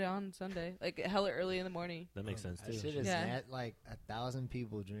just put it on Sunday, like hella early in the morning. That makes sense That too. shit is Yeah. like 1,000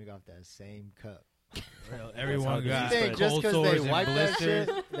 people drink off that same cup. Real, how everyone it got is. You think just cold because sores they and wipe that blisters.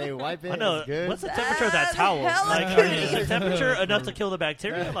 shit, they wipe it, I know. it's good? What's the temperature of that That's towel? hella Like, crazy. is the temperature enough to kill the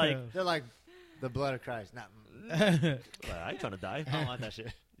bacteria? Like, They're like the blood of Christ. Nah, I ain't trying to die. I don't want that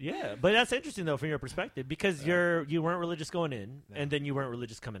shit. Yeah, but that's interesting though from your perspective because you weren't religious going in, No. and then you weren't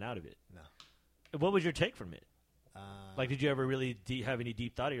religious coming out of it. No. What was your take from it? Uh, Like, did you ever really have any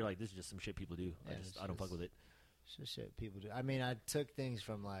deep thought? Or you're like, this is just some shit people do. Yeah, I it's don't fuck just- with it. it's just shit people do. I mean, I took things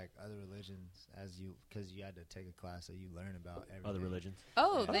from like other religions because you had to take a class so you learn about everything. Other religions.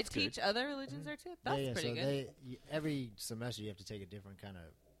 Oh, Yeah. they That's good. teach other religions there too. That's yeah, pretty so good. every semester you have to take a different kind of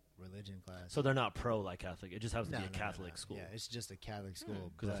religion class. So they're not pro like Catholic. It just happens to be a No, Catholic no. school. Yeah, it's just a Catholic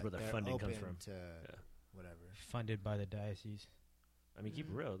school 'Cause that's but where their they're funding comes open from. To whatever. Funded by the diocese. I mean, keep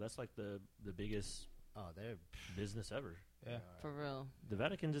it real. That's like the biggest Oh, they're business ever. Yeah. For real. The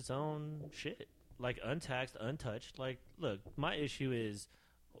Vatican's its own shit. Like, untaxed, untouched. Like, look, my issue is,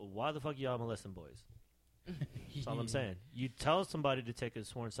 why the fuck y'all molesting boys? That's all I'm saying. You tell somebody to take a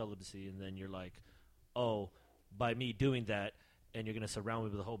sworn celibacy, and then you're like, oh, by me doing that, and you're going to surround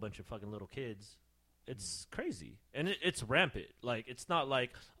me with a whole bunch of fucking little kids. It's crazy. And it's rampant. Like, it's not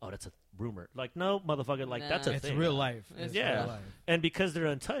like, oh, that's a rumor. Like, no, motherfucker, like, that's a Nah. It's thing. real life. It's Yeah. real life. And because they're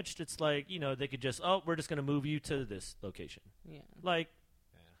untouched, it's like, they could just, oh, we're just going to move you to this location. Yeah. Like,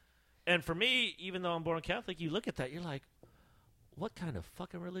 and for me, even though I'm born Catholic, you look at that, you're like, what kind of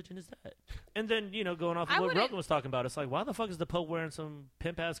fucking religion is that? And then, going off I of what wouldn't- Rogan was talking about, it's like, why the fuck is the Pope wearing some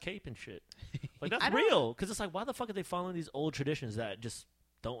pimp-ass cape and shit? Like, that's I don't- real. Because it's like, why the fuck are they following these old traditions that just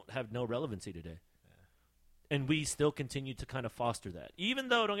don't have no relevancy today? And we still continue to kind of foster that. Even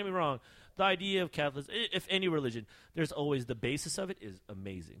though, don't get me wrong, the idea of Catholics, if any religion, there's always the basis of it is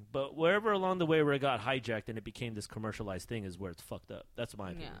amazing. But wherever along the way where it got hijacked and it became this commercialized thing is where it's fucked up. That's my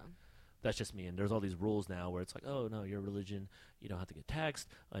opinion. Yeah. That's just me. And there's all these rules now where it's like, oh, no, your religion, you don't have to get taxed,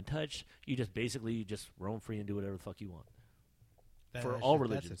 untouched. You just basically just roam free and do whatever the fuck you want. For all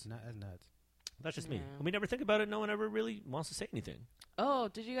religions. That's nuts. That's just me. Yeah. When we never think about it, no one ever really wants to say anything. Oh,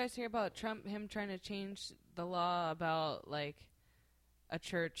 did you guys hear about Trump? Him trying to change the law about like a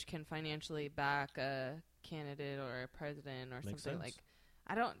church can financially back a candidate or a president or Makes something sense. like.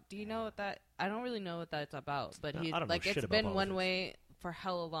 I don't. Do you know what that? I don't really know what that's about. But No, he I don't know like shit it's about been one politics. way for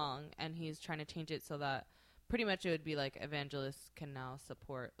hella long, and he's trying to change it so that pretty much it would be like evangelists can now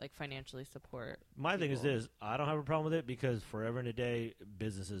support, like financially support. My thing is people. this. I don't have a problem with it because forever and a day,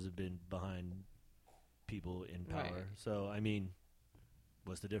 businesses have been behind people in power. Right. So, I mean,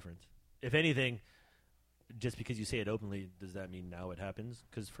 what's the difference? If anything, just because you say it openly, does that mean now it happens?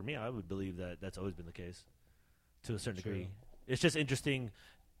 Because for me, I would believe that that's always been the case to a certain True. degree. It's just interesting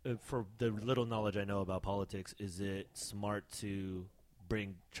for the little knowledge I know about politics. Is it smart to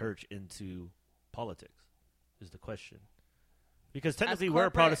bring church into politics is the question. Because technically we're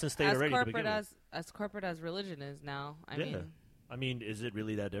a Protestant state already to begin with. As corporate as religion is now. I Yeah. mean, I mean, is it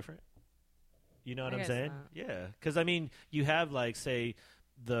really that different? You know what I I'm guess saying? not. Yeah. Because, I mean, you have, like, say,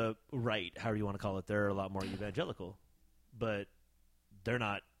 the right, however you want to call it, they're a lot more evangelical. But they're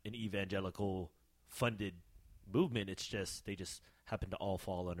not an evangelical funded movement. It's just they just happen to all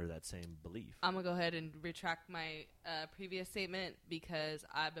fall under that same belief. I'm gonna go ahead and retract my previous statement because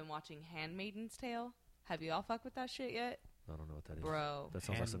I've been watching Handmaid's Tale. Have you all fucked with that shit yet? I don't know what that is. Bro. That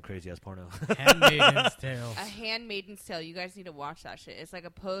sounds like some crazy ass porno. Handmaiden's Tale. A Handmaiden's Tale. You guys need to watch that shit. It's like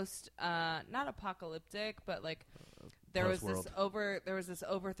a not apocalyptic, but like there was this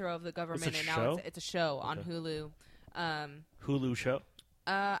overthrow of the government, and now it's a show on Hulu. Hulu show.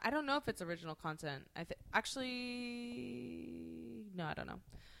 I don't know if it's original content. Actually, no, I don't know.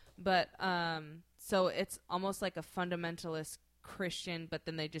 But so it's almost like a fundamentalist Christian, but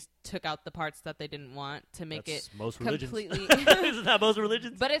then they just took out the parts that they didn't want to make That's it most completely. Isn't that most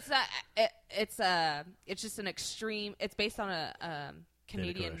religions? But it's not. It's just an extreme. It's based on a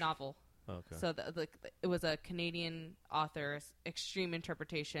Canadian novel. Okay. So it was a Canadian author's extreme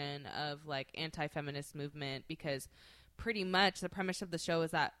interpretation of like anti-feminist movement, because pretty much the premise of the show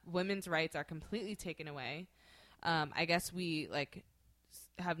is that women's rights are completely taken away. I guess we like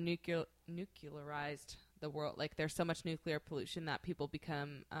have nuclearized the world. Like there's so much nuclear pollution that people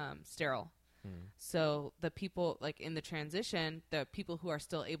become sterile. So the people like in the transition, the people who are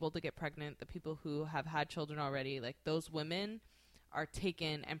still able to get pregnant, the people who have had children already, like those women are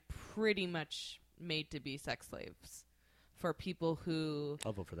taken and pretty much made to be sex slaves for people who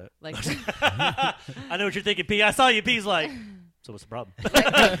I'll vote for that. like. I know what you're thinking, P. I saw you. P's like, so what's the problem?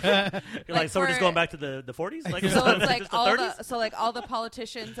 You're like, so we're just going back to the 40s? Like, so it's like the all 30s? all the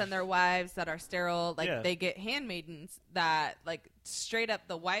politicians and their wives that are sterile, like Yeah. they get handmaidens that like straight up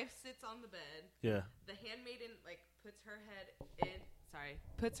the wife sits on the bed. Yeah. The handmaiden like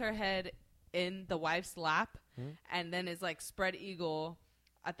puts her head in the wife's lap, and then is like spread eagle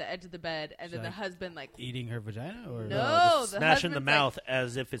at the edge of the bed, and then the husband like eating her vagina, or No. Just the smash in the husband's, mouth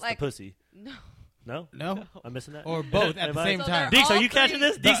as if it's like- the pussy. no. No? I'm missing that? or both at Am the I- same So time. they're Deeks, are all you catching three-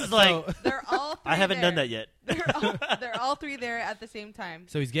 this? Deeks is like, They're all three I haven't done that yet. They're all three there at the same time.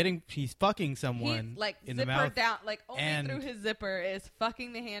 So he's fucking someone He's like in the zipper mouth. down, like only and- through his zipper is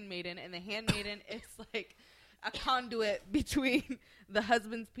fucking the handmaiden, and the handmaiden is like a conduit between the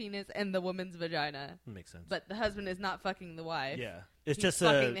husband's penis and the woman's vagina. Makes sense. But the husband is not fucking the wife. Yeah. It's He's just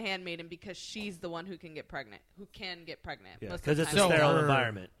fucking the handmaiden because she's the one who can get pregnant, most of because the it's a time. So sterile her-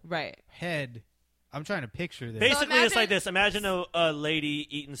 environment. Right. Head. I'm trying to picture this. Basically, it's like imagine- this. Imagine a lady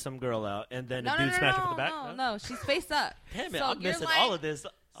eating some girl out, and then a dude smashing from the back. No, she's face up. Damn it, So I'm you're missing like- all of this.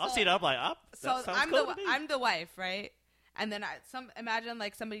 I'll see it. I'm like, So that sounds I'm cool to me. I'm the wife, right? And then imagine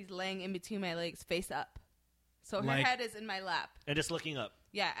like somebody's laying in between my legs, face up. So her Like- head is in my lap. And just looking up.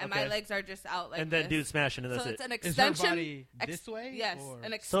 Yeah, and my Okay. legs are just out like and then this. dude smashing, and that's So it. it's an Is her extension. body this way? Yes, or-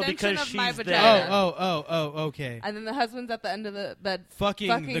 an So extension because of my she's there- vagina. Oh, okay. And then the husband's at the end of the bed,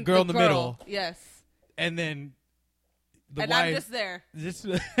 Fucking the girl in the middle. Yes, And then the and wife. I'm just there, This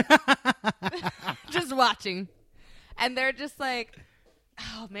just watching, and they're just like,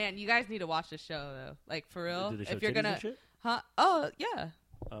 "Oh man, you guys need to watch this show though. Like for real, Do they show if you're titties gonna, and shit? huh? Oh yeah,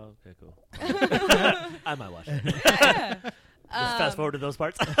 Oh, okay, cool. I might watch it. yeah." Just fast forward to those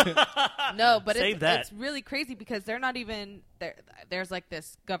parts. No, but Save that. it's really crazy because they're not even there. There's like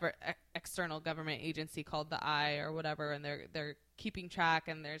this external government agency called the Eye or whatever, and they're keeping track.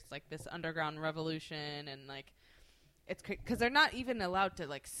 And there's like this underground revolution, and like it's because they're not even allowed to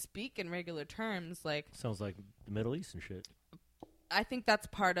like speak in regular terms. Like Sounds like the Middle East and shit. I think that's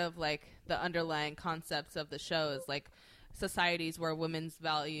part of like the underlying concepts of the show is like societies where women's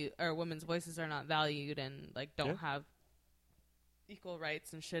voices are not valued and like don't have equal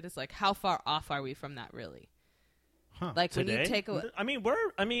rights and shit. It's like how far off are we from that really? Huh. Like when Today? you take away.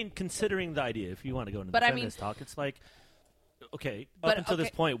 I mean, considering the idea, if you want to go into But the I mean- feminist talk, it's like, okay, But, up until this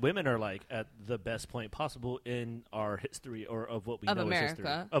okay. point, women are like at the best point possible in our history or of what we Of know America. as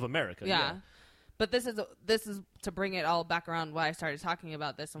history of America. Yeah. But this is to bring it all back around why I started talking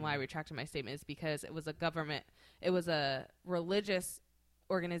about this and why I retracted my statement is because it was a religious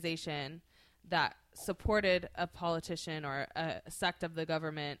organization that supported a politician or a sect of the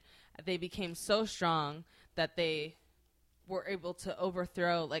government. They became so strong that they were able to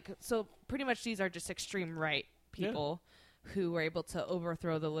overthrow so pretty much these are just extreme right people who were able to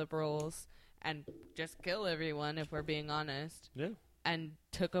overthrow the liberals and just kill everyone if we're being honest. Yeah. And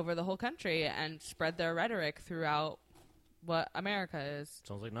took over the whole country and spread their rhetoric throughout what America is.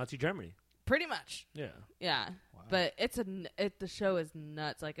 Sounds like Nazi Germany. Pretty much. Yeah. Yeah. But the show is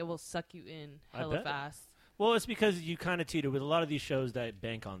nuts. Like, it will suck you in I hella bet. fast. Well, it's because you kind of teeter with a lot of these shows that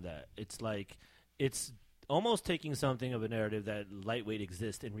bank on that. It's like it's almost taking something of a narrative that lightweight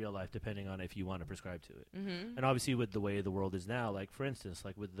exists in real life, depending on if you want to prescribe to it. Mm-hmm. And obviously, with the way the world is now, like for instance,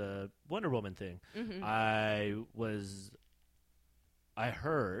 like with the Wonder Woman thing, Mm-hmm. I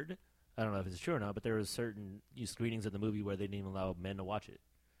heard I don't know if it's true or not, but there was certain screenings of the movie where they didn't even allow men to watch it.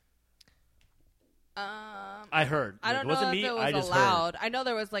 I heard. I don't it know wasn't if me. it I was just allowed. heard. I know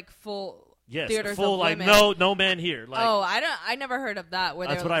there was like full Yes, theaters full of like women. no men here. Like, I never heard of that. Where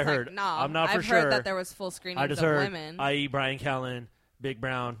That's they what were I like, heard. No, I'm not for I've sure. heard that there was full screenings I just of heard, women. i.e. Brian Callen, Big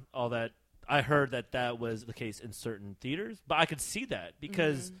Brown, all that. I heard that was the case in certain theaters, but I could see that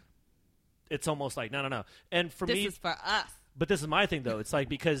because it's almost like no. And for this me, is for us. but this is my thing though. It's like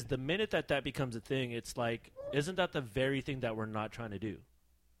because the minute that becomes a thing, it's like, isn't that the very thing that we're not trying to do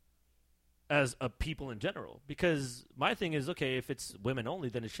as a people in general? Because my thing is, okay, if it's women only,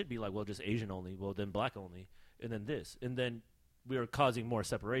 then it should be like, well, just Asian only, well, then black only, and then this, and then we're causing more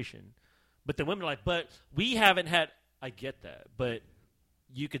separation. But then women are like, but we haven't had. I get that, but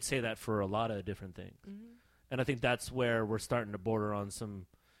you could say that for a lot of different things. And I think that's where we're starting to border on some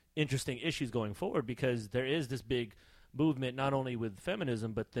interesting issues going forward, because there is this big movement, not only with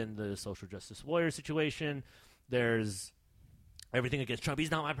feminism, but then the social justice warrior situation. There's everything against Trump.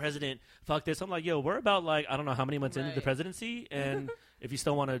 He's not my president. Fuck this. I'm like, yo, we're about like, I don't know how many months into the presidency. And if you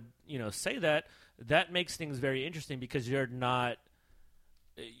still want to, say that, that makes things very interesting, because you're not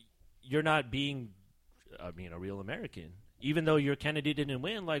being, a real American. Even though your candidate didn't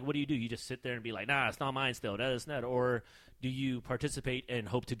win, like, what do? You just sit there and be like, nah, it's not mine still. That is not. Or do you participate and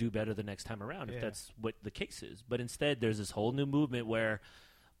hope to do better the next time around, if that's what the case is? But instead, there's this whole new movement where,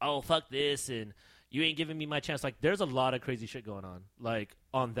 oh, fuck this, and you ain't giving me my chance. Like, there's a lot of crazy shit going on, like,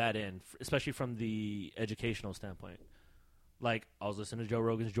 on that end, especially from the educational standpoint. Like, I was listening to Joe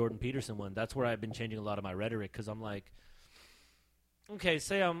Rogan's Jordan Peterson one. That's where I've been changing a lot of my rhetoric, because I'm like, okay,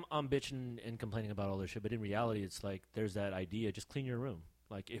 say I'm bitching and complaining about all this shit, but in reality, it's like there's that idea, just clean your room.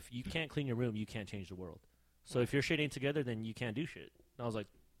 Like, if you can't clean your room, you can't change the world. So if your shit ain't together, then you can't do shit. And I was like,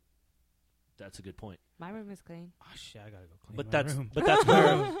 that's a good point. My room is clean. Oh shit, I gotta go clean But my that's room. but that's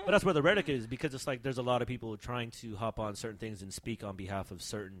where but that's where the rhetoric is, because it's like there's a lot of people trying to hop on certain things and speak on behalf of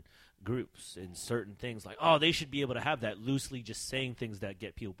certain groups and certain things, like, oh, they should be able to have that, loosely just saying things that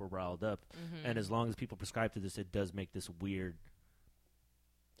get people riled up. And as long as people prescribe to this, it does make this weird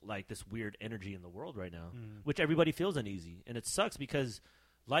energy in the world right now, which everybody feels uneasy. And it sucks, because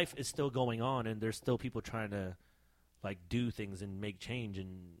life is still going on, and there's still people trying to like do things and make change,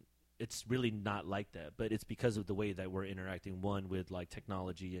 and it's really not like that. But it's because of the way that we're interacting, one, with like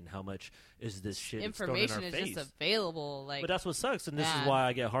technology, and how much is this shit Information thrown in is our face. just available. Like, But that's what sucks, and this Yeah. is why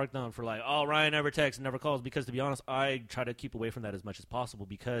I get harked on for like, oh, Ryan never texts, never calls, because to be honest, I try to keep away from that as much as possible,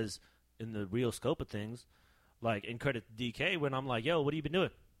 because in the real scope of things, like in credit to DK, when I'm like, yo, what have you been doing?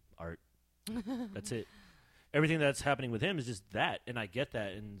 Art. That's it. Everything that's happening with him is just that, and I get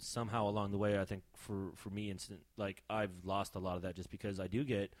that, and somehow along the way, I think for me, like, I've lost a lot of that, just because I do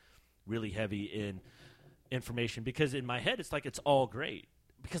get really heavy in information, because in my head it's like it's all great,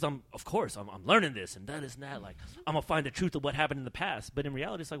 because I'm learning this and that is not, like, I'm gonna find the truth of what happened in the past, but in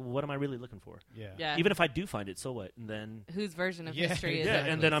reality it's like, well, what am I really looking for? yeah. Even if I do find it, so what? And then whose version of Yeah, history is yeah, it?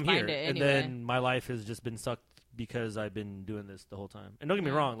 and then I'm Find here, it and anyway. then my life has just been sucked, because I've been doing this the whole time. And don't get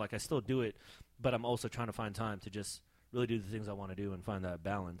me wrong, like, I still do it, but I'm also trying to find time to just really do the things I want to do and find that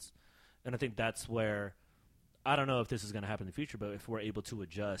balance. And I think that's where, I don't know if this is going to happen in the future, but if we're able to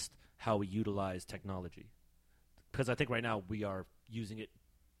adjust how we utilize technology. Because I think right now we are using it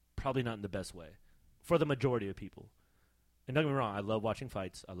probably not in the best way for the majority of people. And don't get me wrong, I love watching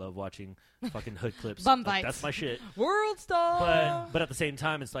fights. I love watching fucking hood clips. Bum Like, fights. that's my shit. World star. But at the same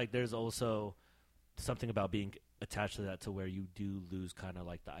time, it's like there's also something about being attached to that, to where you do lose kind of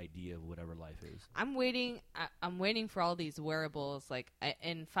like the idea of whatever life is. I'm waiting for all these wearables, like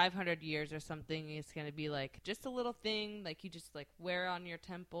in 500 years or something. It's going to be like just a little thing like you just like wear on your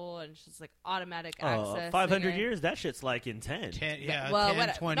temple, and it's just like automatic access. 500 years? That shit's like in 10. 10, yeah, Well,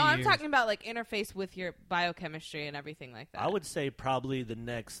 10, 20 no, I'm years. talking about like interface with your biochemistry and everything like that. I would say probably the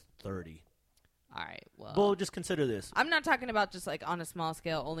next 30. All right. Well, just consider this. I'm not talking about just like on a small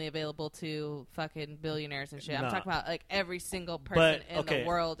scale, only available to fucking billionaires and shit. I'm Nah. talking about like every single person But, in okay. the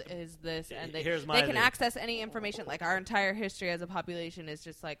world is this, and they Here's my can thing. access any information. Like our entire history as a population is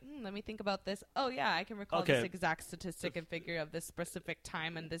just like, let me think about this. Oh yeah, I can recall Okay. this exact statistic and figure of this specific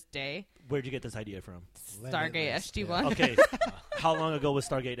time and this day. Where'd you get this idea from? Stargate Limitless, SG1. Okay. How long ago was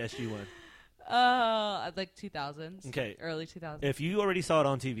Stargate SG-1? Like 2000s. Okay. Early 2000s. If you already saw it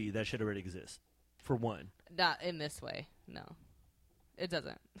on TV, that should already exist. For one. Not in this way. No, it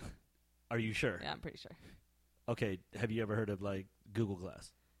doesn't. Are you sure? Yeah, I'm pretty sure. Okay. Have you ever heard of, like, Google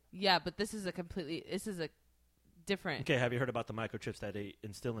Glass? Yeah, but this is a different. Okay. Have you heard about the microchips that they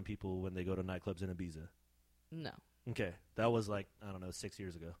instill in people when they go to nightclubs in Ibiza? No. Okay. That was, like, I don't know, 6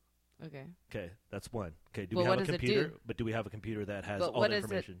 years ago. Okay. Okay, that's one. Okay, do Well, we what have a does it computer? do? But do we have a computer that has But all what the is it?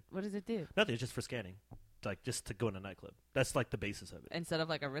 information? What does it do? Nothing. It's just for scanning, like just to go in a nightclub. That's like the basis of it. Instead of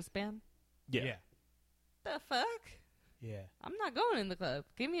like a wristband? Yeah. The fuck? Yeah. I'm not going in the club.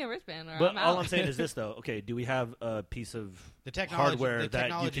 Give me a wristband or But I'm all out. I'm saying is this, though. Okay, do we have a piece of The technology, hardware the that you can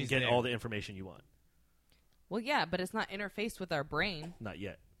technology's get there. all the information you want? Well, yeah, but it's not interfaced with our brain. Not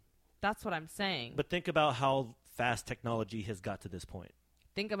yet. That's what I'm saying. But think about how fast technology has got to this point.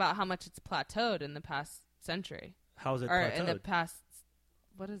 Think about how much it's plateaued in the past century. How is it Or plateaued? in the past,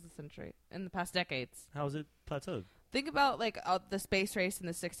 what is the century? In the past decades. How is it plateaued? Think about like the space race in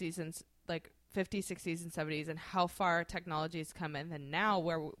the 60s and like 50s, 60s, and 70s, and how far technology has come, and then now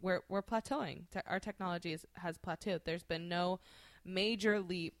we're plateauing. Our technology has plateaued. There's been no major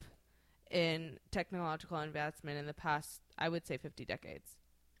leap in technological advancement in the past, I would say, 50 decades.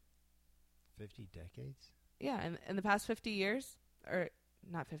 50 decades? Yeah, in the past 50 years, or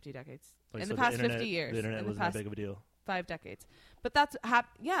not 50 decades, Like, in so the past internet, 50 years, the internet in the wasn't that past big of a deal. 5 decades. But that's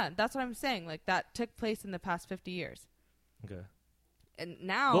that's what I'm saying. Like that took place in the past 50 years. Okay. And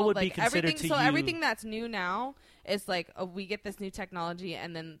now, What would be like considered everything, to so you- everything that's new now is like we get this new technology,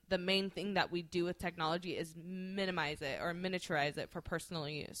 and then the main thing that we do with technology is minimize it or miniaturize it for personal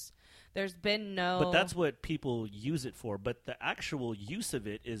use. There's been no. But that's what people use it for. But the actual use of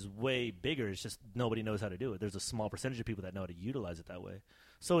it is way bigger. It's just nobody knows how to do it. There's a small percentage of people that know how to utilize it that way.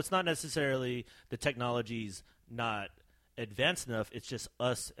 So it's not necessarily the technology's not advanced enough. It's just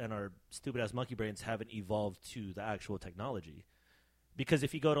us and our stupid-ass monkey brains haven't evolved to the actual technology. Because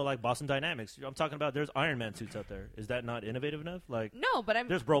if you go to, like, Boston Dynamics, I'm talking about there's Iron Man suits out there. Is that not innovative enough? Like, no, but I'm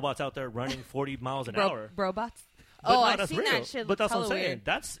there's robots out there running 40 miles an hour. robots. But Oh, no, I've that's seen real. that shit. But that's what I'm hella saying. weird.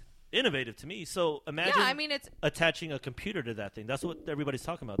 That's innovative to me. So imagine Yeah, I mean it's attaching a computer to that thing. That's what everybody's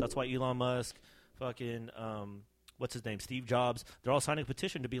talking about. That's why Elon Musk, fucking, what's his name, Steve Jobs, they're all signing a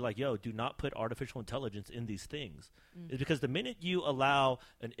petition to be like, yo, do not put artificial intelligence in these things. It's because the minute you allow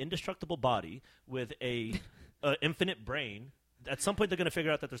an indestructible body with a infinite brain, at some point they're going to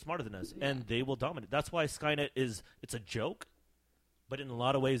figure out that they're smarter than us, and they will dominate. That's why Skynet it's a joke, but in a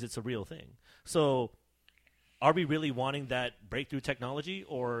lot of ways it's a real thing. So are we really wanting that breakthrough technology,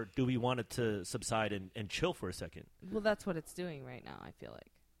 or do we want it to subside and chill for a second? well, that's what it's doing right now. I feel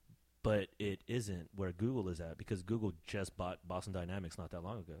like. But it isn't where Google is at, because Google just bought Boston Dynamics not that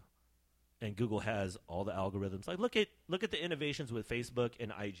long ago. And Google has all the algorithms. Like, look at the innovations with Facebook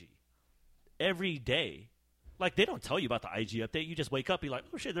and IG. Every day. Like, they don't tell you about the IG update. You just wake up, you're like,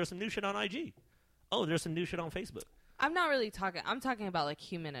 oh, shit, there's some new shit on IG. Oh, there's some new shit on Facebook. I'm not really talking. I'm talking about like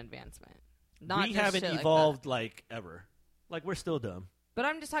human advancement. Not We just haven't shit like that. evolved, like, ever. Like, we're still dumb. But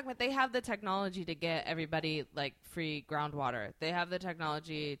I'm just talking about they have the technology to get everybody like free groundwater. They have the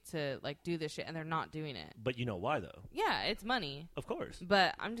technology to like do this shit, and they're not doing it. But you know why, though? Yeah, it's money. Of course.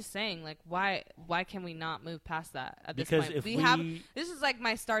 But I'm just saying, like, why can we not move past that at Because this point? if have we- this is like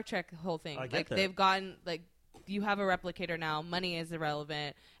my Star Trek whole thing. I get Like that. they've gotten like you have a replicator now. Money is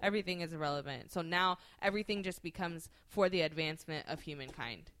irrelevant. Everything is irrelevant. So now everything just becomes for the advancement of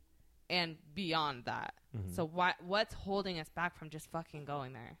humankind, and beyond that. Mm-hmm. So what's holding us back from just fucking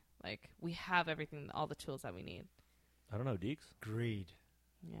going there? Like we have everything, all the tools that we need. I don't know, Deeks. Greed.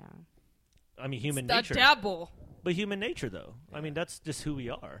 Yeah, I mean, human the nature. devil. But human nature, though. I mean, that's just who we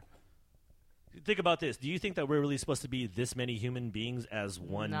are. Think about this. Do you think that we're really supposed to be this many human beings as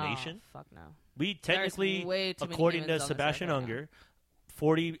one No, nation? Fuck no. We technically, way too many according to humans on this Sebastian earth right now. Unger,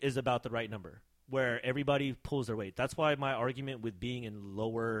 40 is about the right number, where everybody pulls their weight. That's why my argument with being in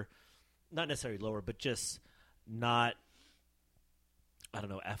lower, not necessarily lower, but just not, I don't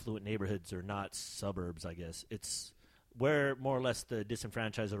know, affluent neighborhoods or not suburbs, I guess. It's where more or less the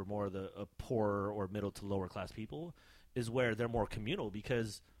disenfranchised or more the poorer or middle to lower class people is where they're more communal,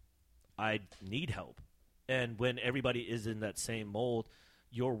 because I need help. And when everybody is in that same mold,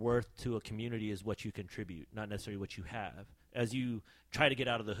 your worth to a community is what you contribute, not necessarily what you have. As you try to get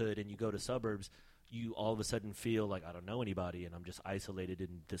out of the hood and you go to suburbs, you all of a sudden feel like I don't know anybody and I'm just isolated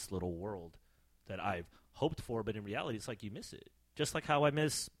in this little world that I've hoped for, but in reality it's like you miss it. Just like how I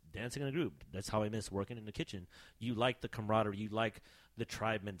miss dancing in a group. That's how I miss working in the kitchen. You like the camaraderie, you like the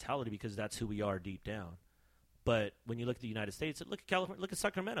tribe mentality, because that's who we are deep down. But when you look at the United States, look at California, look at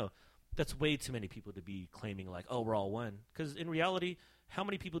Sacramento. That's way too many people to be claiming like, oh, we're all one. Because in reality, how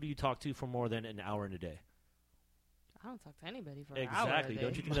many people do you talk to for more than an hour in a day? I don't talk to anybody for an hour. Exactly. a day.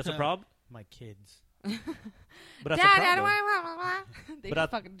 Don't you think that's a problem? My kids. But that's Dad, a Dad, problem. they But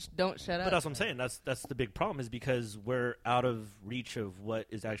just fucking don't shut up. But that's what I'm saying. That's the big problem, is because we're out of reach of what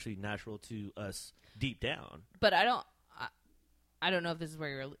is actually natural to us deep down. But I don't know if this is where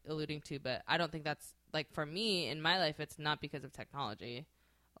you're alluding to, but I don't think that's like for me in my life. It's not because of technology.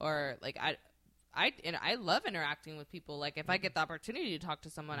 or like I love interacting with people. Like if I get the opportunity to talk to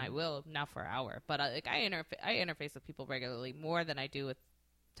someone, I will now for an hour. But I interface with people regularly more than I do with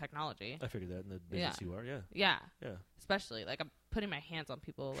technology. I figured that in the business you are. Yeah. Yeah. Especially like I'm putting my hands on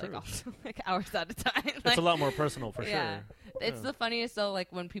people True. like also, like hours at a time. It's Like, a lot more personal for yeah. sure. It's Yeah. the funniest though.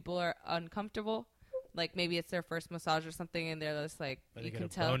 Like when people are uncomfortable, like maybe it's their first massage or something, and they're just like But you they can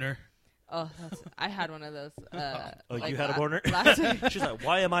get a tell. boner. Oh, I had one of those. Oh, like you had a boner? last week. She's like,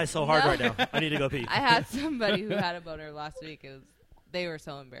 why am I so hard No. right now? I need to go pee. I had somebody who had a boner last week. They were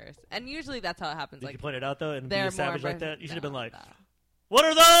so embarrassed, and usually that's how it happens. Did like you point it out though and be they're a savage more like that? You should have been like, no. what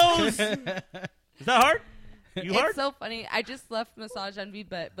are those? Is that hard? You hard? It's so funny. I just left Massage Envy,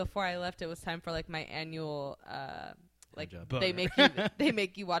 but before I left, it was time for like my annual. Like job. they Boner. they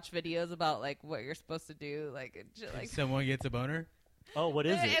make you watch videos about like what you're supposed to do, like and shit like. Someone gets a boner. Oh, what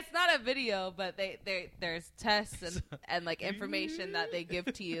is it? It's not a video, but there's tests and like information that they give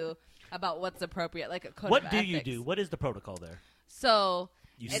to you about what's appropriate, like a code What of do you ethics. do? What is the protocol there? So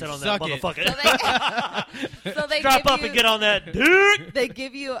You It's- sit on that Suck it. motherfucker. so they Strap give up you, and get on that dick. They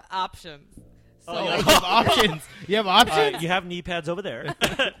give you options. So, Oh, yeah. You like, have options. You have options. You have knee pads over there.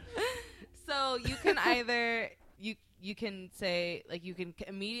 so you can either you can say like you can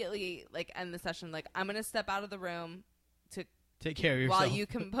immediately like end the session like I'm gonna step out of the room to Take care of yourself. while you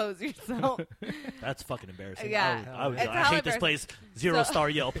compose yourself. That's fucking embarrassing. Yeah. I It's I hella hate this place. 0-star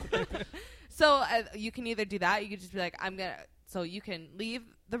Yelp. So you can either do that. You could just be like, I'm gonna. So you can leave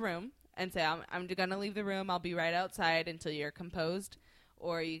the room and say, I'm gonna leave the room. I'll be right outside until you're composed.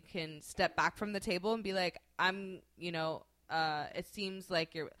 Or you can step back from the table and be like, it seems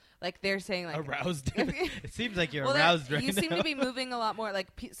like you're like they're saying like aroused. It seems like you're well, aroused right you now. seem to be moving a lot more. Like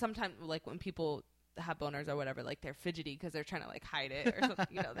sometimes, like when people have boners or whatever, like they're fidgety because they're trying to like hide it or something.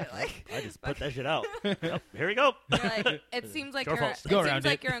 They're like. I just put that shit out. Yep, here we go. You're like, it seems like Your you're. fault. It Go seems around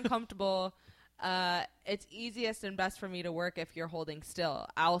like it. you're uncomfortable. It's easiest and best for me to work if you're holding still.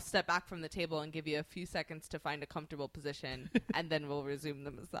 I'll step back from the table and give you a few seconds to find a comfortable position, and then we'll resume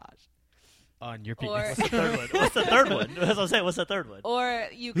the massage. On your Or- penis. What's the third one? What's the third one? As I was saying, what's the third one? Or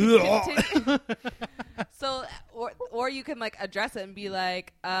you can continue. So, or you can like address it and be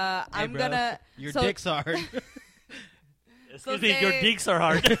like, Hey, I'm bro, gonna. Your so, dick's hard. Excuse so me, your say- deeks are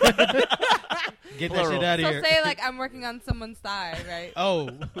hard. Get that Plural. shit out of So here. say like I'm working on someone's thigh, right? Oh,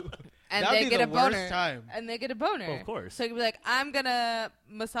 And that'd they be get the a boner. worst time. And they get a boner. Well, of course. So you can be like, I'm gonna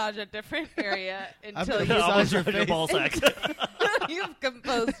massage a different area until gonna you massage your your face. ball sack. you've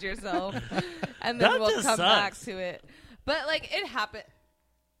composed yourself, and then That we'll just come back sucks. to it. But like it happens.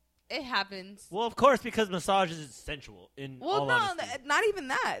 It happens. Well, of course, because massage is sensual. In Well, all no, honesty. not even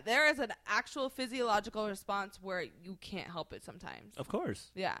that. There is an actual physiological response where you can't help it sometimes. Of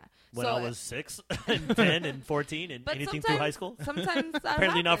course. Yeah. When so, I was 6 and 10 and 14 and but anything through sometimes- high school. Sometimes that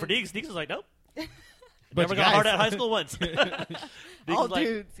Apparently not for happens. Deeks. Deeks was like, nope. but Never you got hard guys- at high school once. Deeks All was like,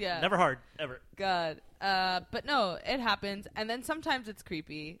 dudes, yeah. Never hard, ever. God. But no, it happens, and then sometimes it's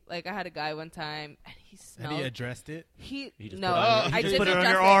creepy. Like I had a guy one time, and he Have smelled. you addressed it? He just no, put it on, he he I just didn't put it on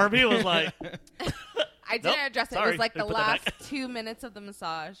address your it. arm. He was like, I didn't Nope, address it. It sorry. was like They the put that last back. 2 minutes of the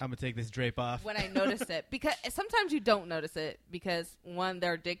massage I'm gonna take this drape off. when I noticed it, because sometimes you don't notice it because one,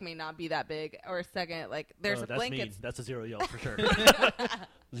 their dick may not be that big, or second, like there's oh, a that's blankets. mean. That's a 0 Yelp for sure.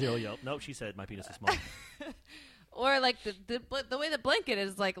 0 Yelp. Nope, she said my penis is small. Or like the way the blanket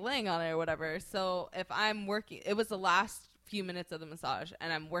is like laying on it or whatever. So if I'm working, it was the last few minutes of the massage,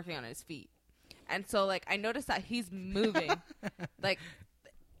 and I'm working on his feet, and so like I noticed that he's moving, like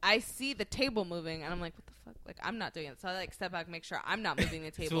I see the table moving, and I'm like, what the fuck? Like I'm not doing it. So I like step back, make sure I'm not moving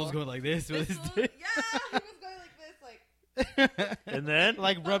the This table. fool's going like this with This his fool- dick. yeah, he was going like this, like And then,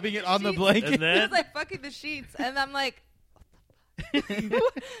 like rubbing it on the sheets. blanket. and he then, was like fucking the sheets, and I'm like.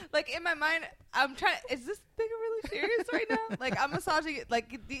 Like in my mind, I'm trying. Is this thing really serious right now? Like I'm massaging it.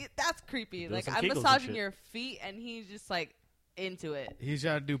 Like that's creepy. Doing Like some I'm Kegels and massaging shit. your feet, and he's just like into it. He's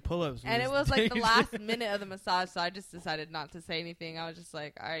trying to do pull-ups. with And it his was like the dick. last minute of the massage, so I just decided not to say anything. I was just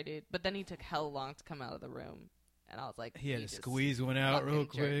like, all right, dude. But then he took hell long to come out of the room, and I was like, He had "You to just squeeze one out fucking real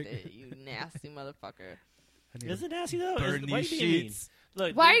jerked quick. it, you nasty motherfucker. I need to is it nasty though? burn Why these are you being mean? sheets.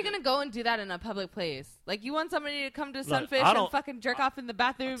 Look, Why are you gonna go and do that in a public place? Like you want somebody to come to Sunfish I and don't- fucking jerk off in the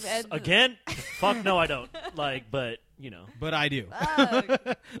bathroom and again? Fuck no, I don't. Like, but you know, But I do. Fuck.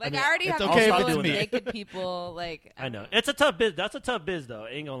 Like mean, I already it's have okay if people it's with me. naked people. Like I know it's a tough biz. That's a tough biz though.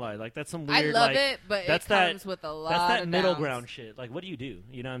 Ain't gonna lie. Like that's some I weird. love like, it, but that's it that- comes with a lot. That's that of middle downs. ground shit. Like, what do?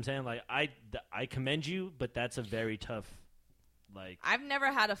 You know what I'm saying? Like, I commend you, but that's a very tough. Like, I've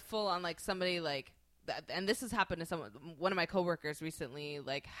never had a full on like somebody like, and this has happened to someone. One of my coworkers recently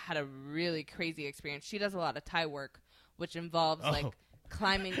like had a really crazy experience. She does a lot of Thai work, which involves Oh. like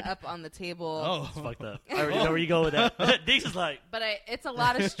climbing up on the table. Oh, It's fucked up. I already know where you go with that. Deeks is like, But it's a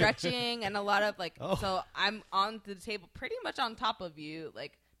lot of stretching and a lot of like. Oh. So I'm on the table, pretty much on top of you,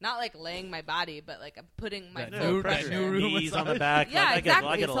 like not like laying my body, but like I'm putting my That foot new- pressure. that new room knees on the massage. back. Yeah, like, exactly.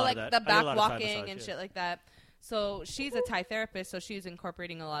 I get a So lot like of that. the I do a back lot of Thai walking massage, and yeah. shit like that. So she's a Thai therapist, so she's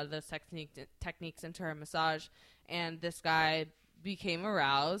incorporating a lot of those techniques into her massage. And this guy became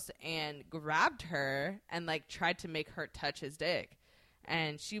aroused and grabbed her and like tried to make her touch his dick.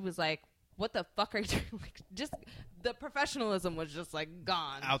 And she was like, "What the fuck are you doing?" Like, just the professionalism was just like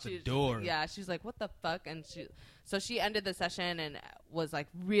gone Out the She was- door. Yeah, she's like, "What the fuck?" And she ended the session and was like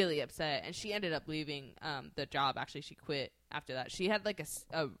really upset. And she ended up leaving the job. Actually, she quit after that. She had like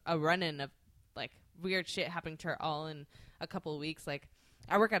a run-in of like weird shit happening to her all in a couple of weeks. Like,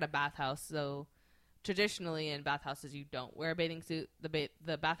 I work at a bathhouse, so traditionally in bathhouses you don't wear a bathing suit. The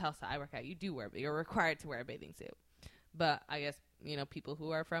bathhouse that I work at, you're required to wear a bathing suit. But I guess people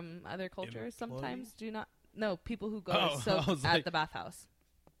who are from other cultures sometimes do not. No, people who go Oh, to soak I was at like- the bathhouse.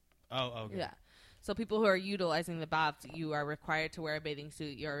 Oh, okay. Yeah. So people who are utilizing the baths, you are required to wear a bathing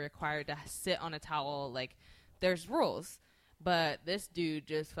suit. You're required to sit on a towel. Like, there's rules. But this dude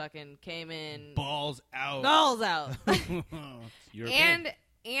just fucking came in, Balls out. balls out. European.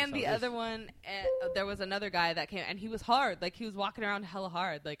 And the That's how it other one, there was another guy that came, and he was hard. Like, he was walking around hella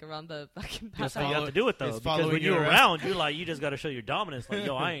hard, like, around the fucking That's how bathhouse. you have to do it, though. It's Because following when you you're around. around, you're like, you just got to show your dominance. Like,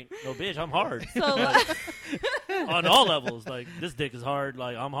 yo, I ain't no bitch. I'm hard. So, like, On all levels. Like, this dick is hard.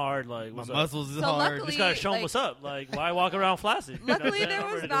 Like, I'm hard. Like, My what's up? muscles is So hard. You just luckily- got to show them like- what's up. Like, why walk around flaccid? You know what I'm luckily, saying? there I'm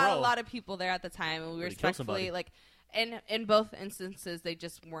was ready to not a roll. lot of people there at the time, and we Ready to kill somebody. respectfully, like, in both instances, they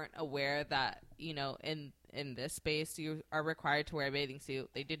just weren't aware that, in this space, you are required to wear a bathing suit.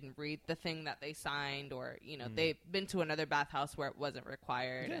 They didn't read the thing that they signed, or, they've been to another bathhouse where it wasn't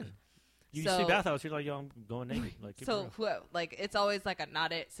required. Yeah. And You So- see bathhouse, you're like, yo, I'm going naked. Like, keep it so, real. like, it's always like a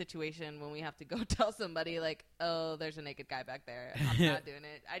not it situation when we have to go tell somebody, like, oh, there's a naked guy back there. I'm not doing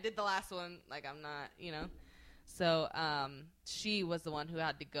it. I did the last one. Like, I'm not. So, she was the one who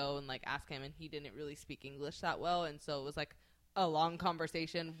had to go and, like, ask him, and he didn't really speak English that well. And so it was, like, a long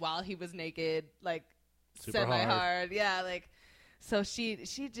conversation while he was naked, like, Super semi-hard. Yeah, like, so she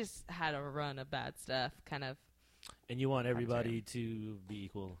just had a run of bad stuff, kind of. And you want everybody to be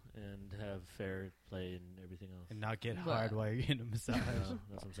equal and have fair play and everything else. And not get But- hard while you're getting a massage. Yeah, that's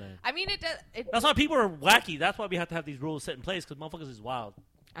what I'm saying. I mean, it does. That's why people are wacky. That's why we have to have these rules set in place, because motherfuckers is wild.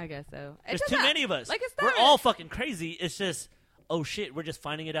 I guess so. It There's does too not- many of us. Like, it's We're not all fucking crazy. It's just, oh shit, we're just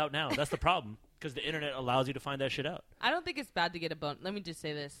finding it out now. That's the problem, because the internet allows you to find that shit out. I don't think it's bad to get a bone. Let me just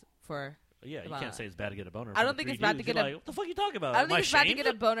say this for. Yeah, you Wow. can't say it's bad to get a boner. I don't from think three it's bad to dudes. get You're a- like, what the fuck you talking about? I don't Am think it's bad to shamed? get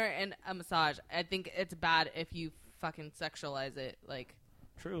a boner and a massage. I think it's bad if you fucking sexualize it. Like,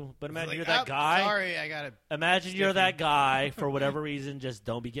 True, but It's imagine like, you're that "Oh, guy. Sorry, I got to. Imagine you're Stiffy. that guy for whatever reason. Just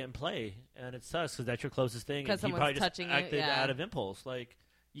don't be getting play, and it sucks because that's your closest thing. 'Cause And he someone's probably just touching you, acted yeah. out of impulse. Like,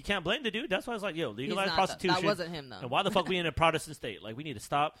 you can't blame the dude. That's why it's like, yo, he's legalize not prostitution. That wasn't him, though. And why the fuck we in a Protestant state? Like, we need to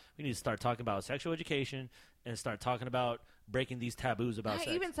stop. We need to start talking about sexual education and start talking about breaking these taboos about Not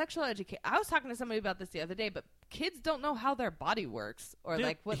sex. even sexual education. I was talking to somebody about this the other day, but kids don't know how their body works, or Dude,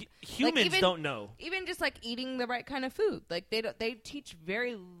 like what. humans even- don't know. Even just like eating the right kind of food, like they teach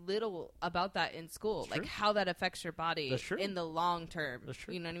very little about that in school, That's like true. how that affects your body That's true. in the long term. That's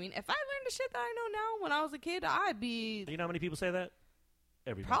true. You know what I mean? If I learned the shit that I know now when I was a kid, I'd be You know how many people say that?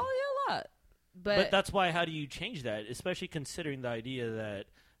 Everybody. probably a lot. But that's why. How do you change that? Especially considering the idea that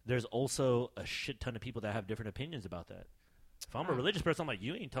there's also a shit ton of people that have different opinions about that. If I'm a religious person, I'm like,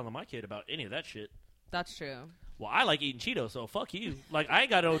 you ain't telling my kid about any of that shit. that's true. Well, I like eating Cheetos, so fuck you. Like, I ain't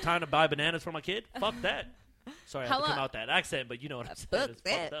got no time to buy bananas for my kid. Fuck that. Sorry, I How have to come long- out that accent, but you know what I'm saying. Fuck It's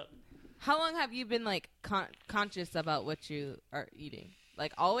that. fucked up. How long have you been like conscious about what you are eating?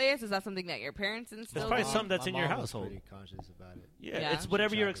 Like always? Is that something that your parents instilled? probably in you? something that's My in your mom was household. Pretty conscious about it. Yeah, Yeah. it's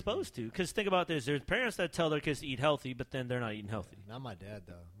whatever you're Track with me. exposed to. Because think about this. There's parents that tell their kids to eat healthy, but then they're not eating healthy. Not my dad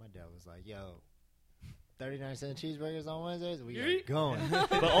though. My dad was like, "Yo, 39-cent cheeseburgers on Wednesdays. We Yeet. got going."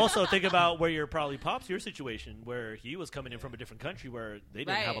 But also think about where your probably pops your situation, where he was coming in from a different country where they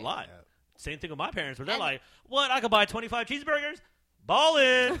didn't have a Right. lot. Yeah. Same thing with my parents, where they're And- like, "What? I could buy 25 cheeseburgers,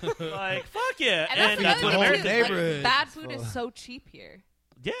 ballin'." Like, fuck yeah, And that's, what another Americans thing, do. too. neighborhood. Bad food Full. is so cheap here.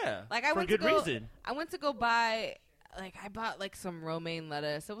 Yeah, Like, I for went good to go- reason. I went to go buy, like, I bought like some romaine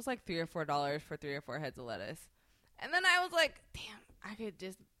lettuce. It was like $3 or $4 for 3 or 4 heads of lettuce. And then I was like, damn, I could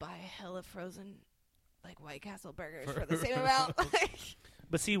just buy a hella frozen, like, White Castle burgers for the same amount.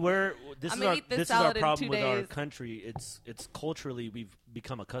 But see, where this I'm is gonna our eat this this is our salad in problem 2 with our days. country. It's culturally we've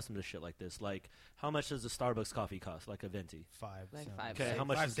become accustomed to shit like this. Like, how much does a Starbucks coffee cost? Like a venti. 5. Like so- 5 Okay, Six. how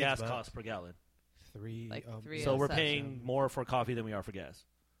much 5, does 6 gas bucks. cost per gallon? 3. Like oh, 3 So we're 307. paying more for coffee than we are for gas.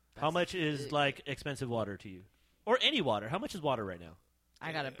 How much is like expensive water to you, or any water? How much is water right now?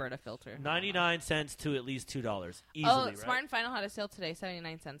 I got a Brita filter. 99 cents to at least $2 easily. Oh, right? Smart and Final had a sale today.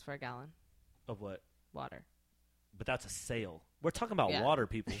 79 cents for a gallon Of what? water. But that's a sale. We're talking about Yeah. water,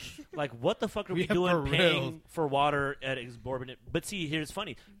 people. Like, what the fuck are we Yeah, doing for paying real. for water at exorbitant? But see, here's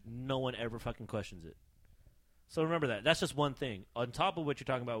funny. No one ever fucking questions it. So remember that. That's just one thing. On top of what you're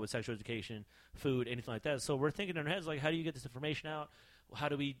talking about with sexual education, food, anything like that. So we're thinking in our heads, like, how do you get this information out? How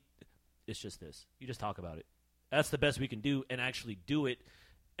do we... It's just this. You just talk about it. That's the best we can do and actually do it.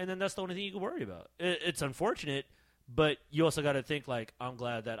 And then that's the only thing you can worry about. It's unfortunate, but you also got to think, like, I'm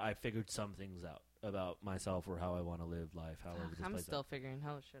glad that I figured some things out about myself or how I want to live life, however this I'm plays still out. figuring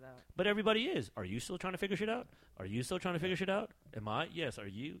hell shit out. But everybody is. Are you still trying to figure shit out? Are you still trying to figure shit out? Am I? Yes. Are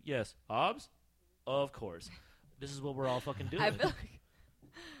you? Yes. Hobbs? Of course. This is what we're all fucking doing. I feel like,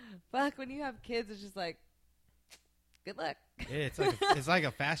 fuck, when you have kids, it's just like, good luck. Yeah, it's like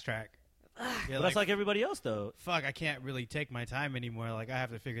a fast track. Yeah, But that's like everybody else, though. fuck, I can't really take my time anymore. Like, I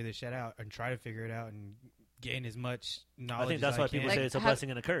have to figure this shit out and try to figure it out and gain as much knowledge I think as that's why can. people Like, say it's a have- blessing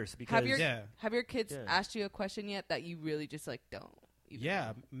and a curse. Because have your Yeah. have your kids Yeah. asked you a question yet that you really just like don't? Even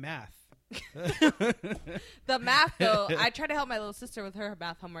Yeah, math. The math though, I tried to help my little sister with her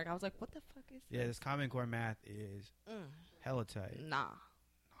math homework. I was like, what the fuck is Yeah, this Common Core math is Mm. hella tight. Nah.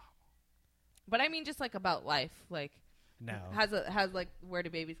 But I mean, just like about life, like No. has like where do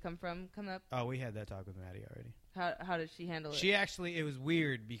babies come from come up? Oh, we had that talk with Maddie already. How did she handle it? She actually, it was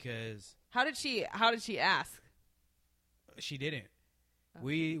weird because How did she ask? she didn't. Oh.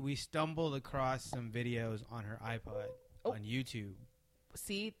 We stumbled across some videos on her iPod Oh. on YouTube.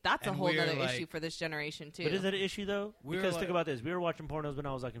 See, that's a And whole we're other like- issue for this generation too. But is that an issue, though? We were Because like- think about this. We were watching pornos when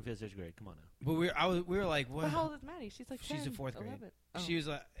I was like in 5th, 6th grade. Come on now. But we were like, what? But how old is Maddie? She's like She's 10, in 4th grade. 11. Oh. She was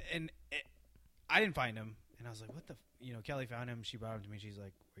like, I didn't find him, and I was like, what the? Kelly found him. She brought him to me. She's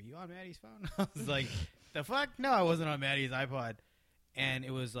like, were you on Maddie's phone? I was like, the fuck? No, I wasn't on Maddie's iPod. And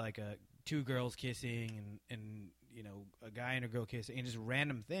it was like two girls kissing and a guy and a girl kissing and just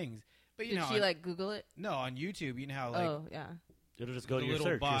random things. But Did she like Google it? no, on YouTube, you know how like Oh yeah. It'll just go The to your little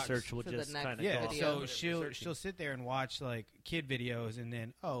search. box Your search will for the just next kind of yeah, video. so she'll sit there and watch like kid videos, and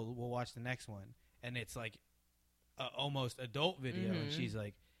then we'll watch the next one, and it's like a almost adult video, and Mhm. she's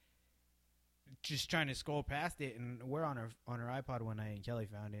like just trying to scroll past it, and we're on her iPod one night, and Kelly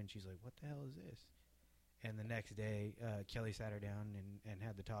found it, and she's like, "What the hell is this?" And the next day, Kelly sat her down and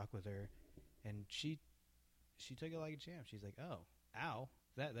had the talk with her, and she took it like a champ. She's like, "Oh, ow."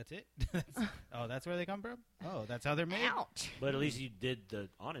 That's it? Oh, that's where they come from? Oh, that's how they're made? Ouch. But at least you did the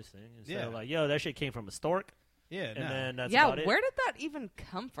honest thing. Instead Yeah. of like, yo, that shit came from a stork, Yeah, and no. then that's Yeah, about it. where did that even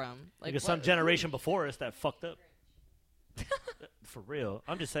come from? Like Because some what- generation before us that fucked up. For real.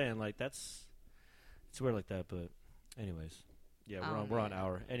 I'm just saying, like, it's weird like that, but anyways. Yeah, Oh, we're on man.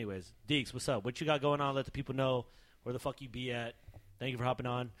 hour. Anyways, Deeks, what's up? What you got going on? Let the people know where the fuck you be at. Thank you for hopping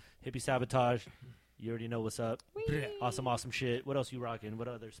on. Hippie Sabotage. You already know what's up. Whee! Awesome shit. What else you rocking? What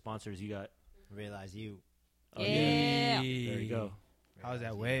other sponsors you got? Realize you. Oh, Yeah. There you go. How's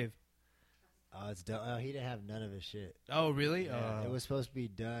that Realize You. wave? Oh, it's done. Oh, he didn't have none of his shit. Oh, really? Yeah, it was supposed to be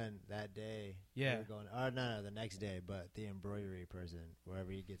done that day. Yeah. We were going. Oh no, the next day. But the embroidery person,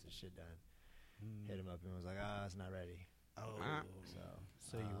 wherever he gets his shit done, hit him up and was like, "Ah, it's not ready." Oh,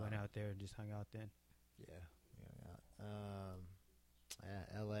 So, you went out there and just hung out then? Yeah,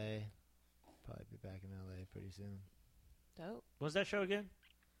 yeah. L.A. Probably be back in L.A. pretty soon. Dope. What's that show again?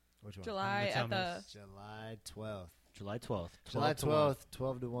 Which one? July the at the Thomas. July 12th. July 12th. July 12 to 1. 12th,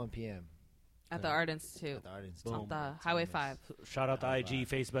 12 to 1 p.m. at the Art Institute At the Art Institute. Boom. on the Highway 5. Shout out to High IG,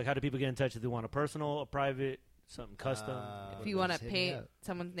 five. Facebook. How do people get in touch if they want a personal, a private, something custom? If you want to just hit me paint up.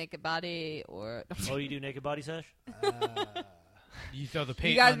 someone's naked body or Oh, you do naked body sesh? You throw the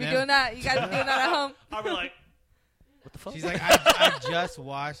paint you guys on be them? doing that? You guys be doing that at home? I'll be like, what the fuck? She's like, I just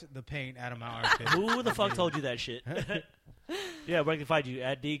washed the paint out of my armpit. Who the fuck told you that shit? Yeah, where can I find you?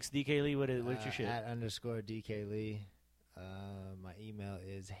 At Deeks, DK Lee, what's your shit? At _ DK Lee. My email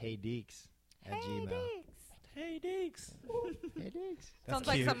is heydeeks at gmail. Hey, Deeks. Hey Deeks. That's Sounds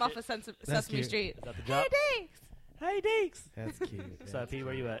like cute. something off of Sesame cute. Street. Is that the job? Hey, Hey, Deeks. That's cute. What's up, P?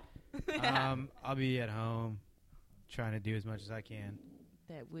 Where you at? Dix. I'll be at home trying to do as much as I can.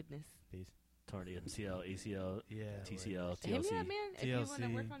 That woodness. Peace. Torn MCL, ACL, Yeah. TCL, Hit me TLC. up, man. If you want to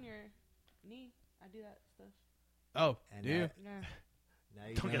TLC. work on your knee, I do that stuff. Oh, And do you? Yeah. Now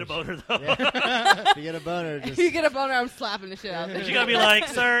you Don't know get a sh- boner, though. Yeah. If you get a boner, If just you get a boner, I'm slapping the shit out of You it. gotta be like,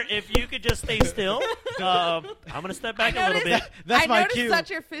 sir, if you could just stay still, I'm gonna step back a little bit. That's I my noticed cue. that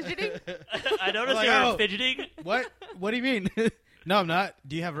you're fidgeting. I noticed Like, you're oh. fidgeting. What? What do you mean? No, I'm not.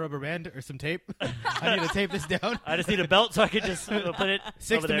 Do you have a rubber band or some tape? I need to tape this down. I just need a belt so I can just put it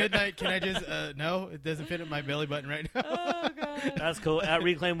 6 over to there. midnight. Can I just? No, it doesn't fit in my belly button right now. Oh god. That's cool. At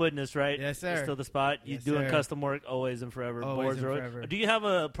Reclaim Witness, right? Yes, sir. That's still the spot. You Yes, doing sir. custom work always and forever. Always Boards and are- forever. Do you have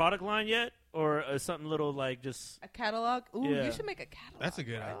a product line yet, or something little like just? A catalog. Ooh, Yeah. you should make a catalog. That's a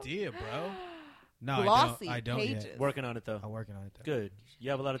good bro. idea, bro. No, Glossy I don't pages. yet. Working on it though. I'm working on it. Though. Good. You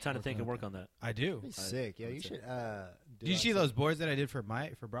have a lot of time to think and Working work on that. I do. That'd be sick. Yeah, I you would say. should. Did you see those boards that I did for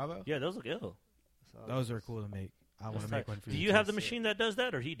Bravo? Yeah, those look ill. Those are cool to make. I want That's to make tight. one for Do you. you too. have the machine that does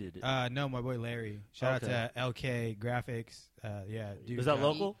that, or he did it? No, my boy Larry. Shout Okay. out to LK Graphics. Yeah, dude. Is that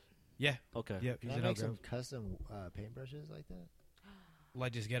local? Yeah. Okay. Yep. Can He's I an make some Elk. custom paintbrushes like that?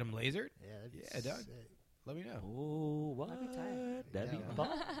 Like, just get them lasered. Yeah, that'd be Yeah, dog. sick. Let me know. Oh, what? That'd be tight. That'd be Yeah.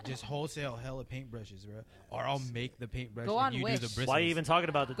 bomb. Just wholesale hella paintbrushes, bro. Or I'll make the paintbrush Go and on you Wish. do the bristles. Why are you even talking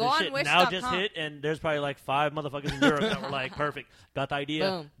about this? Go This on shit wish now dot just com. hit, and there's probably like 5 motherfuckers in Europe that were like, perfect. Got the idea.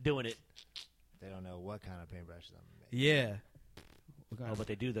 Boom. Doing it. They don't know what kind of paintbrushes I'm gonna make. Yeah. What kind Oh, of- but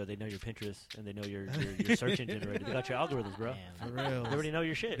they do though. They know your Pinterest and they know your search engine already. They got your algorithms, bro. Damn. For real. They already know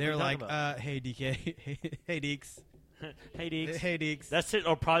your shit. They're What are you like, talking about? hey, DK. Hey, Deeks. Hey, Deeks. Hey, Deeks. That's it.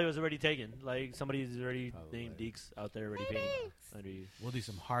 Or probably was already taken. Like somebody's already Probably. named Deeks out there already painting under you. We'll do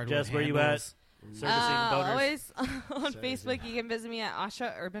some hard Jess, where you at? Servicing boners. Always on Servicing. Facebook. You can visit me at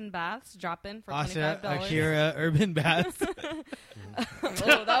Asha Urban Baths. Drop in for Asha $25. Akira Urban Baths.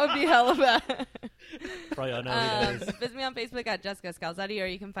 Oh, that would be hella bad. Probably all know who that is. Visit me on Facebook at Jessica Scalzetti, or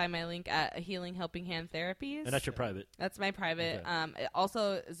you can find my link at Healing Helping Hand Therapies. And that's your private. That's my private. Okay. It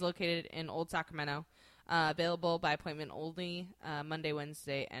also is located in Old Sacramento. Available by appointment only Monday,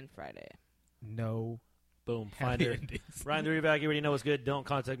 Wednesday, and Friday. No. Boom. Happy Finder. endings. Ryan the Reback, you already know what's good. Don't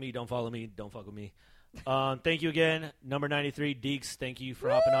contact me. Don't follow me. Don't fuck with me. Thank you again. Number 93, Deeks. Thank you for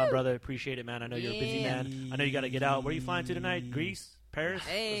hopping on, brother. Appreciate it, man. I know you're a busy Yeah. man. I know you got to get out. Where are you flying to tonight? Greece? Paris?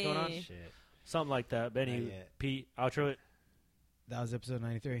 What's going on? Hey. Shit. Something like that. Benny, Not yet. Pete, outro it. That was episode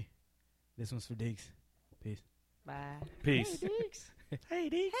 93. This one's for Deeks. Peace. Bye. Peace. Hey,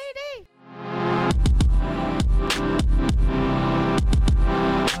 Deeks. Hey, Dave.